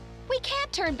Power. We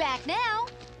can't turn back now.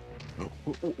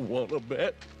 Wanna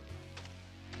bet?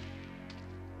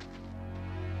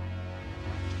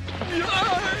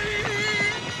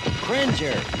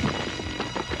 Cringer!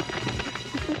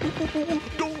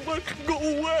 Don't let go,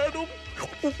 Adam!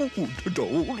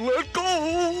 Don't let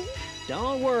go!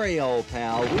 Don't worry, old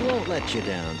pal. We won't let you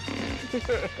down.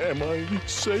 Am I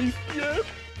safe yet?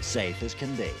 Safe as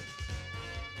can be.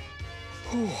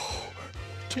 Oh,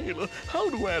 Teela, how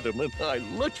do Adam and I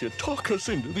let you talk us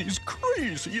into these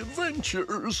crazy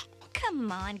adventures? Come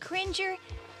on, Cringer.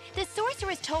 The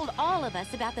sorceress told all of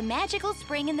us about the magical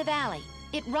spring in the valley.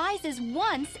 It rises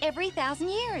once every 1,000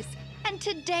 years. And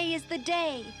today is the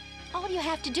day. All you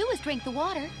have to do is drink the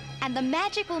water, and the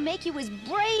magic will make you as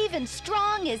brave and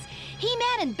strong as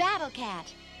He-Man and Battle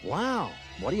Cat. Wow.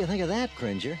 What do you think of that,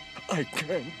 Cringer? I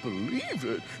can't believe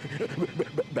it.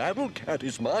 Battle Cat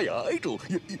is my idol.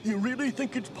 You really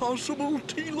think it's possible,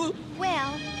 Teela?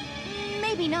 Well,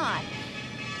 maybe not.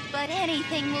 But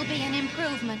anything will be an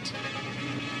improvement.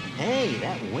 Hey,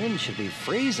 that wind should be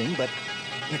freezing, but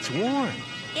it's warm.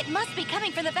 It must be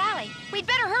coming from the valley. We'd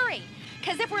better hurry,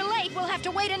 because if we're late, we'll have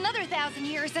to wait another 1,000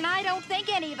 years, and I don't think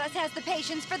any of us has the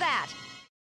patience for that.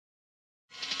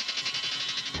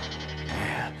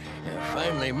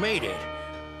 Finally made it.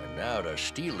 And now to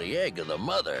steal the egg of the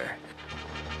mother.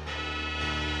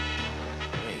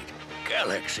 Wait,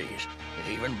 galaxies. It's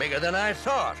even bigger than I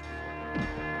thought. We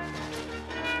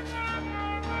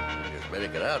just better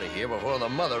get out of here before the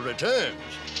mother returns.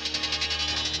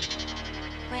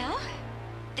 Well,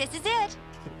 this is it.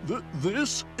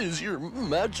 This is your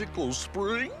magical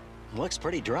spring? Looks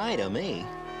pretty dry to me.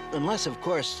 Unless, of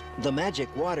course, the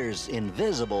magic water's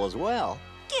invisible as well.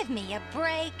 Give me a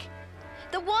break.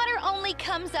 The water only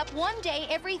comes up one day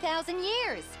every 1,000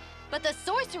 years. But the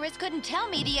sorceress couldn't tell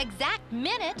me the exact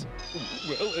minute.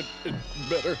 Well, it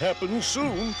better happen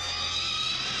soon.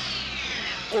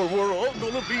 Or we're all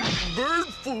gonna be bird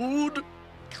food.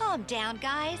 Calm down,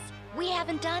 guys. We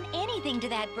haven't done anything to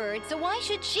that bird, so why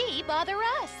should she bother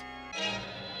us?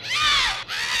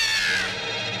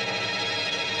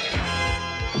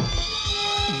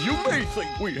 You may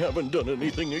think we haven't done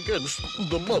anything against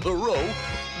the Mother Row,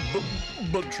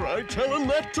 but try telling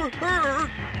that to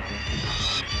her.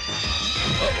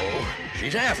 Uh-oh,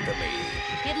 she's after me.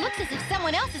 It looks as if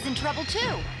someone else is in trouble,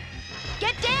 too.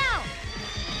 Get down!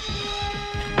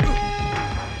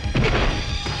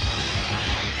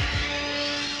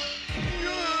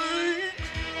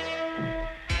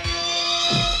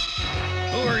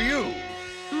 Who are you?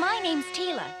 My name's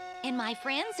Teela, and my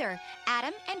friends are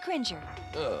Adam and Cringer.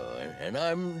 Oh, and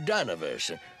I'm Donovan.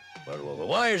 But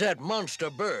why is that monster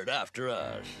bird after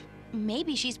us?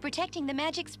 Maybe she's protecting the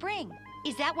magic spring.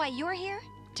 Is that why you're here?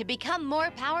 To become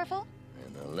more powerful?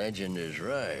 And the legend is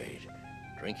right.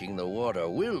 Drinking the water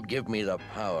will give me the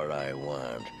power I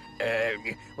want.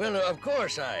 Well, of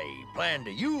course, I plan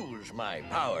to use my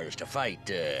powers to fight,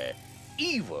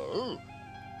 evil.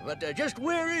 But just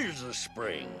where is the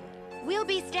spring? We'll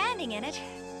be standing in it.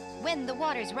 When the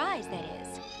waters rise, that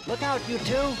is. Look out, you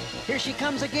two. Here she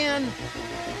comes again.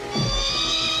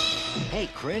 Hey,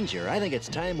 Cringer, I think it's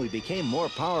time we became more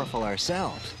powerful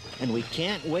ourselves. And we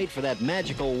can't wait for that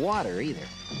magical water either.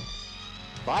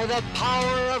 By the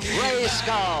power of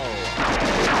Grayskull!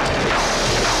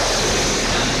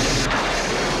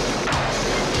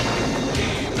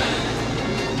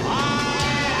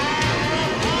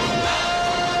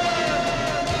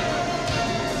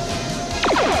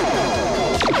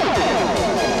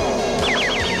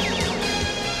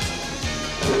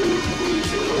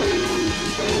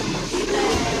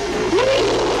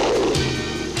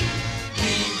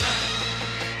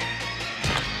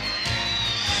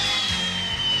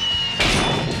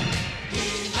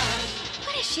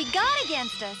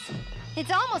 Against us.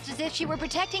 It's almost as if she were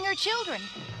protecting her children.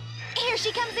 Here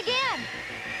she comes again.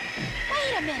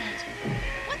 Wait a minute.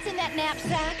 What's in that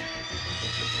knapsack?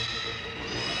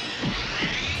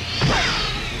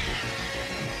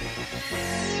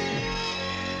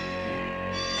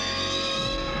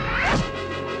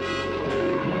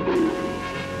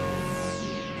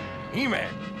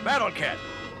 He-Man, Battle Cat,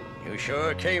 you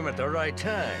sure came at the right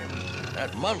time.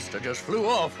 That monster just flew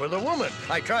off with a woman.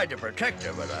 I tried to protect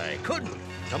her, but I couldn't.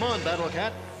 Come on, Battle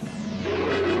Cat.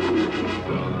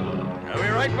 I'll be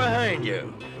right behind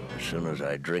you. As soon as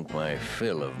I drink my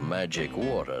fill of magic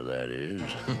water, that is.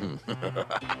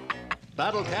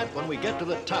 Battle Cat, when we get to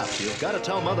the top, you've got to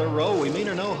tell Mother Row we mean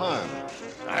her no harm.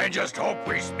 I just hope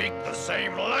we speak the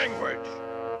same language.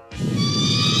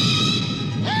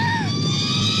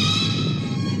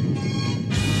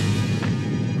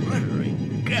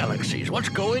 Glittering galaxies, what's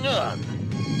going on?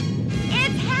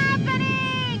 It's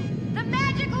happening! The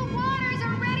magical waters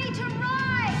are ready to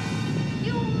rise!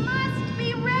 You must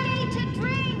be ready to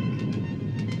drink!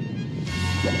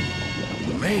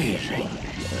 Amazing.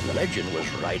 The legend was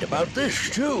right about this,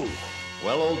 too.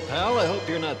 Well, old pal, I hope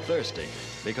you're not thirsty.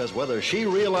 Because whether she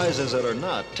realizes it or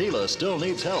not, Teela still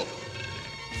needs help.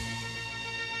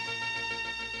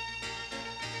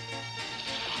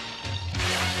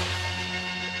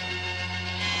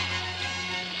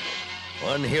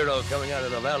 One hero coming out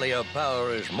of the Valley of Power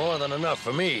is more than enough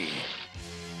for me.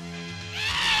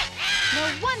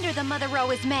 No wonder the Mother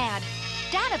Row is mad.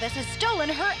 Danavus has stolen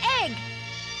her egg.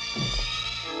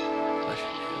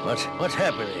 What's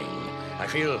happening? I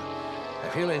feel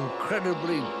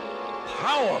incredibly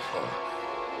powerful.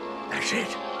 That's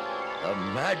it. The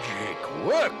magic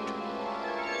worked.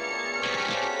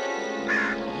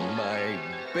 My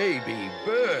baby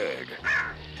bird.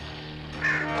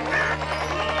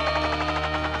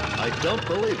 I don't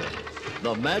believe it.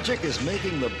 The magic is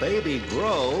making the baby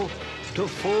grow to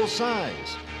full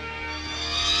size.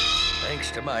 Thanks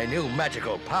to my new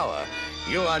magical power,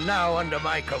 you are now under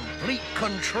my complete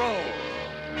control.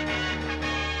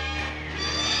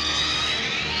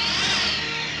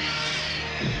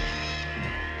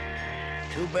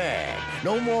 Too bad.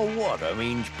 No more water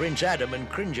means Prince Adam and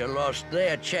Cringer lost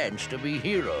their chance to be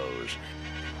heroes.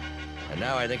 And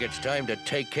now I think it's time to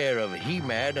take care of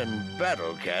He-Man and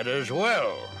Battle Cat as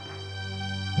well.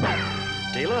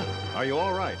 Teela, are you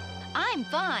all right? I'm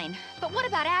fine. But what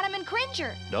about Adam and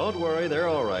Cringer? Don't worry, they're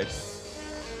all right.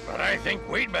 But I think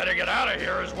we'd better get out of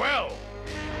here as well.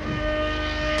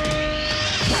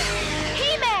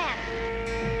 He-Man!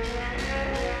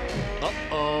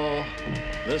 Uh-oh.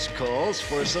 This calls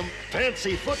for some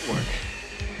fancy footwork.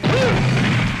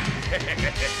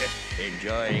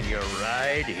 Enjoying your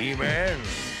ride, He-Man?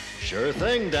 Sure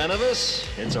thing, Danavus.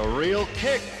 It's a real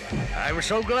kick. I'm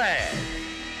so glad.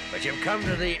 But you've come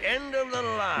to the end of the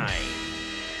line.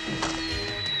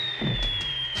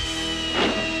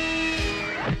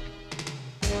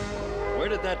 Where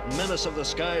did that menace of the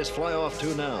skies fly off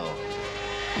to now?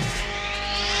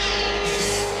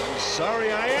 I'm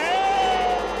sorry I am!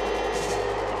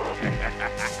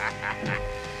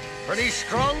 Pretty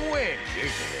strong wind,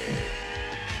 isn't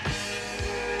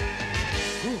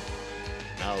it?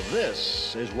 Now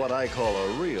this is what I call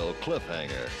a real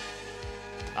cliffhanger.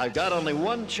 I've got only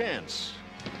one chance.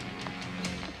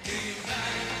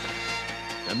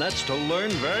 And that's to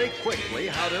learn very quickly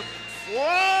how to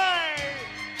fly!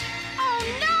 Oh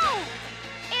no!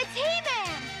 It's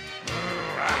He-Man!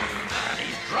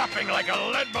 He's dropping like a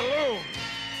lead balloon.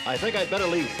 I think I'd better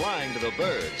leave flying to the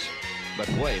birds. But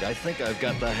wait, I think I've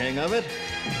got the hang of it.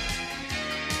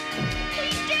 He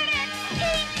did it!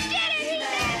 He did it!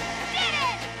 He-Man did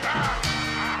it!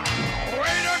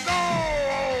 Way to go,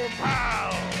 old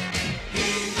pal!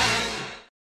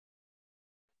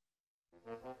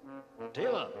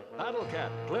 Teela, Battle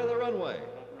Cat, clear the runway.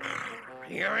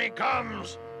 Here he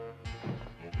comes.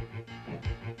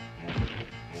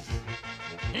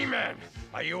 He-Man,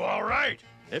 are you all right?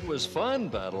 It was fun,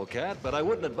 Battle Cat, but I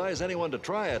wouldn't advise anyone to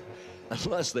try it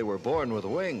unless they were born with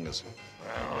wings.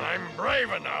 Well, I'm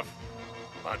brave enough,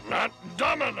 but not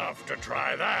dumb enough to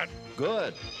try that.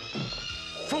 Good.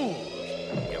 Fools!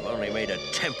 You've only made a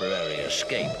temporary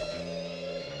escape.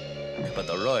 But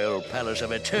the royal palace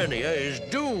of Eternia is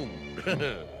doomed.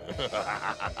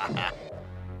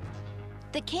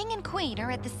 The king and queen are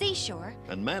at the seashore,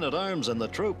 And Man-at-Arms and the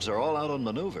troops are all out on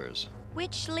maneuvers.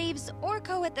 which leaves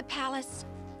Orko at the palace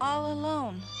all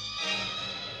alone.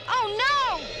 Oh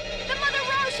no! The Mother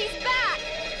Row, she's back!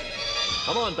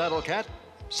 Come on, Battle Cat.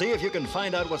 See if you can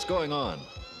find out what's going on.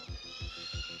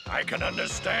 I can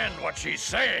understand what she's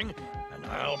saying, and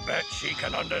I'll bet she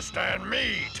can understand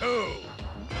me, too.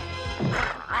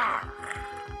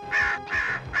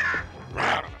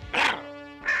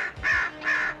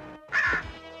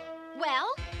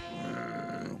 Well?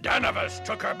 Danavus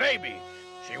took her baby.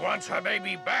 She wants her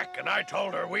baby back, and I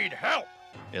told her we'd help.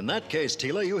 In that case,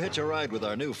 Teela, you hitch a ride with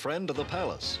our new friend to the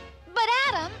palace. But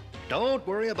Adam... Don't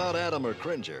worry about Adam or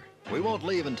Cringer. We won't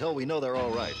leave until we know they're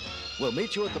all right. We'll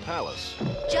meet you at the palace.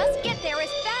 Just get there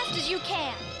as fast as you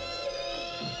can.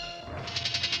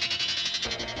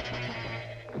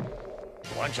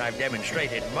 Once I've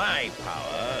demonstrated my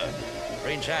power,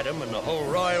 Prince Adam and the whole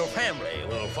royal family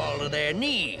will fall to their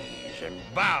knees and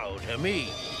bow to me.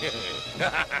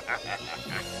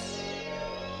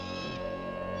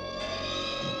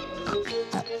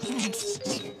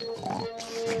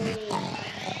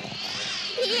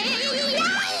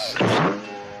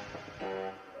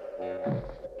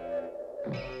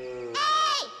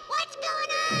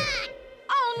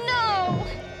 Oh, no!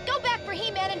 Go back for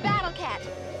He-Man and Battle Cat.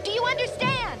 Do you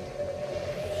understand?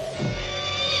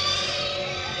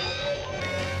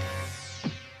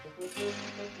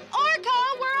 Orko,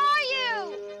 where are you?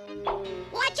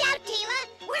 Watch out, Teela!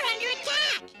 We're under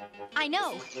attack! I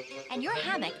know. And your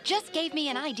hammock just gave me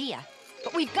an idea.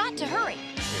 But we've got to hurry.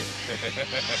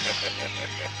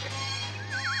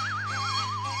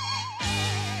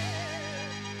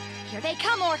 Here they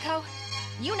come, Orko.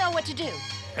 You know what to do.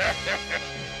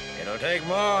 It'll take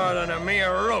more than a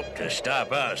mere rope to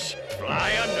stop us.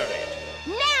 Fly under it.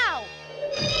 Now!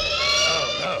 Oh,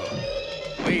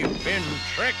 no. We've been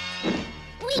tricked.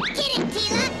 We did it,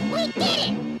 Teela! We did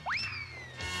it!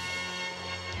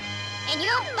 And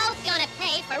you're both gonna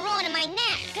pay for ruining my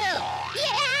nap, too!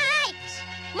 Yikes!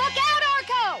 Look out,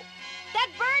 Orko! That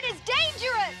bird is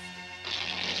dangerous!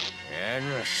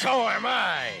 And so am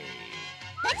I.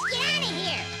 Let's get out of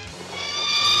here!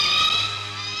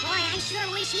 Boy, I sure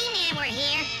wish He-Man were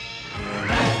here.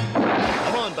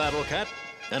 Come on, Battle Cat.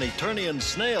 An Eternian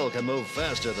snail can move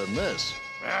faster than this.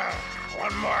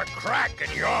 One more crack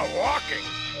and you're walking.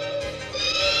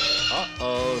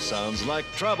 Uh-oh, sounds like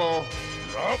trouble.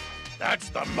 Nope, that's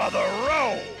the Mother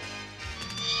Row.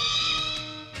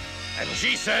 And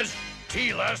she says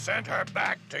Teela sent her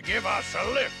back to give us a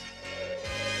lift.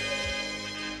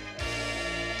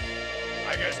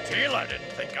 I guess Teela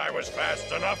didn't think I was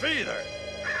fast enough either.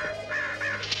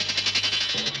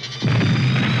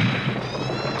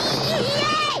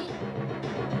 Yay!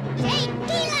 Hey,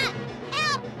 Teela!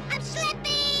 Help! I'm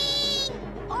slipping!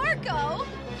 Orko,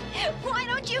 why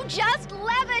don't you just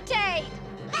levitate?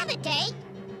 Levitate?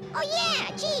 Oh,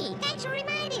 yeah, gee, thanks for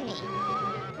reminding me.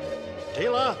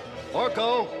 Teela,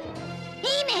 Orko,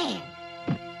 He-Man!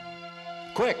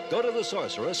 quick, go to the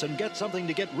Sorceress and get something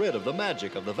to get rid of the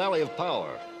magic of the Valley of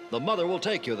Power. The Mother will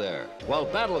take you there, while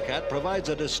Battle Cat provides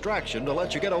a distraction to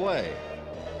let you get away.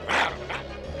 Hey,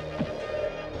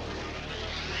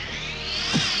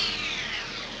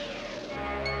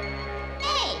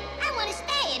 I want to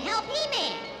stay and help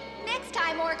He-Man. Next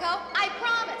time, Orko, I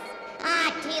promise.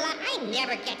 Ah, Teela, I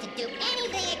never get to do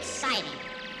anything exciting.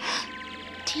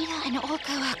 Teela and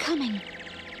Orko are coming.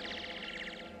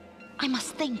 I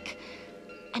must think.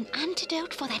 An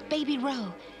antidote for that baby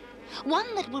Roe.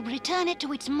 One that will return it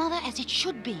to its mother as it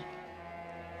should be.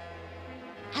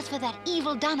 As for that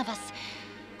evil Danavus,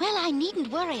 well, I needn't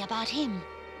worry about him.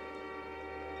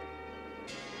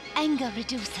 Anger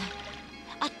reducer.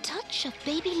 A touch of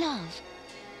baby love.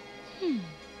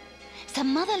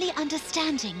 Some motherly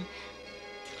understanding.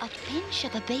 A pinch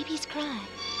of a baby's cry.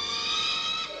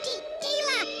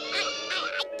 Teela,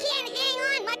 I can't hang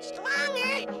on much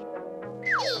longer.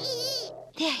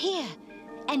 They're here,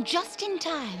 and just in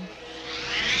time.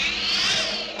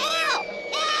 Help!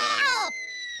 Help!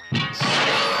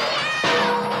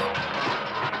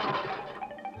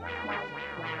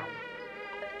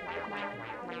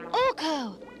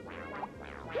 Orko!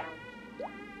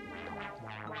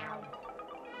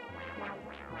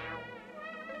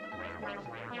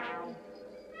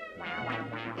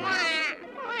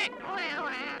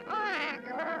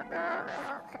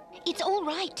 It's all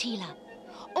right, Teela.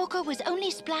 Orko was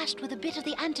only splashed with a bit of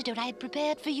the antidote I had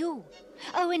prepared for you.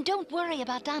 Oh, and don't worry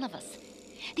about Danavus.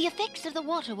 The effects of the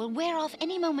water will wear off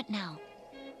any moment now.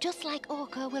 Just like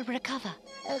Orko will recover.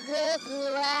 What's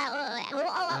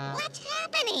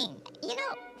happening? You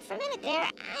know, for a minute there,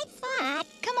 I thought...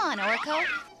 Come on, Orko.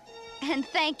 And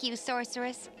thank you,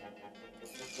 Sorceress.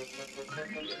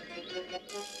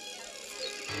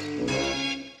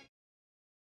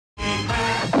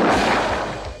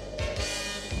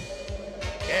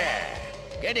 Yeah,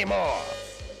 get him off.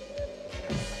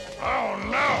 Oh,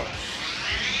 no!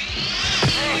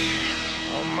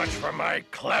 So much for my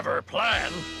clever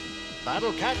plan.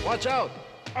 Battle Cat, watch out!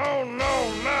 Oh,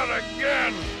 no, not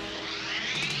again!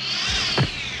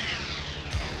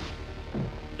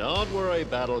 Don't worry,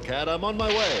 Battle Cat, I'm on my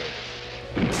way.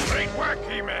 Great work,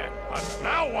 He-Man. But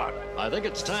now what? I think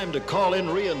it's time to call in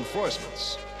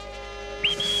reinforcements.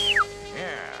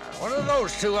 Yeah, what are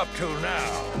those two up to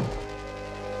now?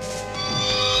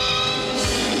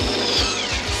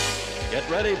 Get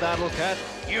ready, Battle Cat.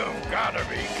 You've got to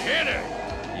be kidding.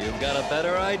 You've got a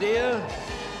better idea?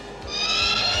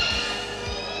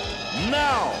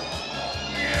 Now!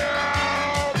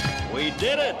 Yeah! We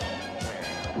did it!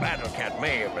 Battle Cat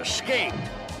may have escaped,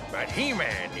 but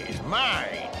He-Man is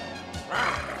mine.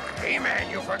 He-Man,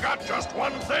 you forgot just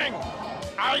one thing.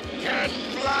 I can't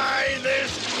fly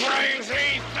this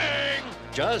crazy thing!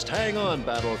 Just hang on,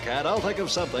 Battle Cat. I'll think of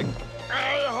something.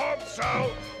 I hope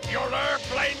so. Your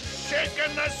airplane's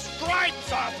shaking the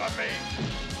stripes off of me.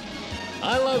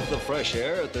 I love the fresh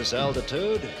air at this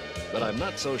altitude, but I'm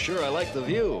not so sure I like the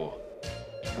view.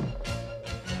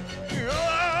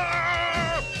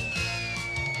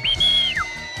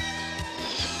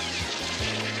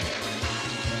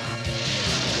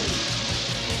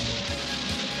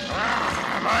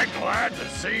 Am I glad to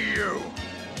see you?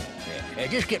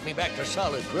 Just get me back to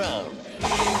solid ground.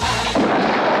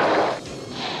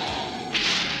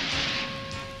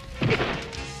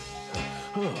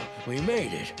 Oh, we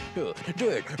made it. Oh,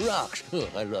 dirt, rocks. Oh,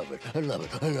 I love it. I love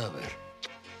it. I love it.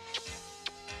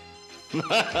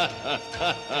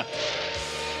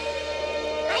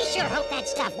 I sure hope that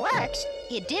stuff works.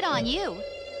 It did on you.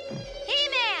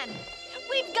 He-Man!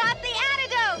 We've got the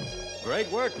antidote! Great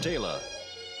work, Teela.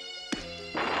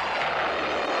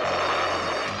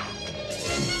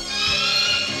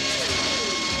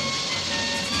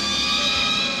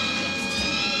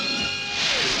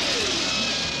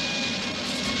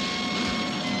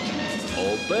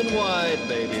 Open wide,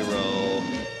 Baby Ro.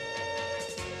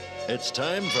 It's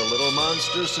time for little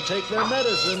monsters to take their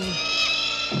medicine.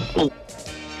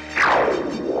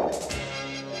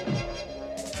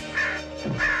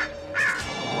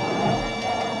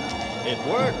 It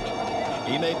worked.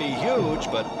 He may be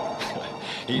huge, but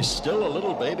he's still a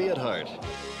little baby at heart.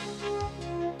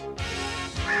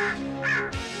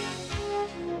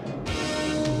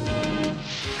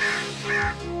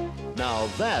 Now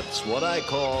that's what I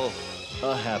call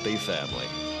a happy family.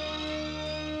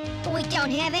 We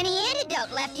don't have any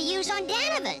antidote left to use on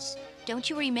Danivus. Don't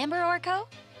you remember, Orko?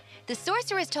 The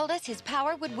sorceress told us his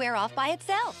power would wear off by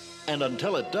itself. And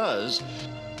until it does,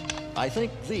 I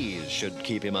think these should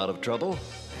keep him out of trouble.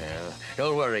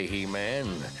 Don't worry, He-Man.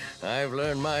 I've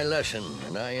learned my lesson,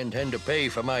 and I intend to pay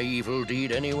for my evil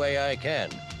deed any way I can,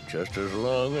 just as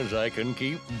long as I can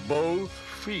keep both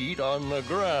feet on the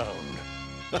ground.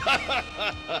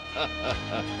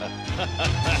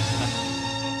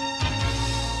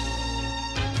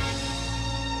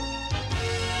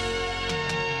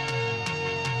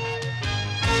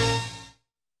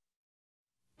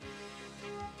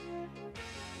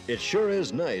 It sure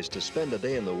is nice to spend a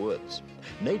day in the woods.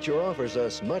 Nature offers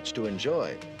us much to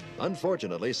enjoy.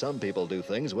 Unfortunately, some people do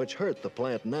things which hurt the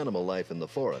plant and animal life in the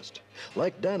forest,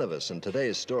 like Danivus in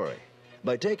today's story.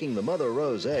 By taking the Mother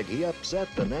Rose egg, he upset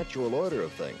the natural order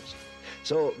of things.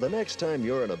 So the next time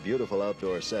you're in a beautiful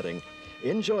outdoor setting,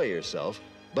 enjoy yourself,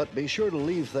 but be sure to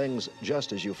leave things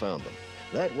just as you found them.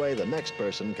 That way the next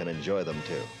person can enjoy them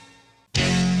too.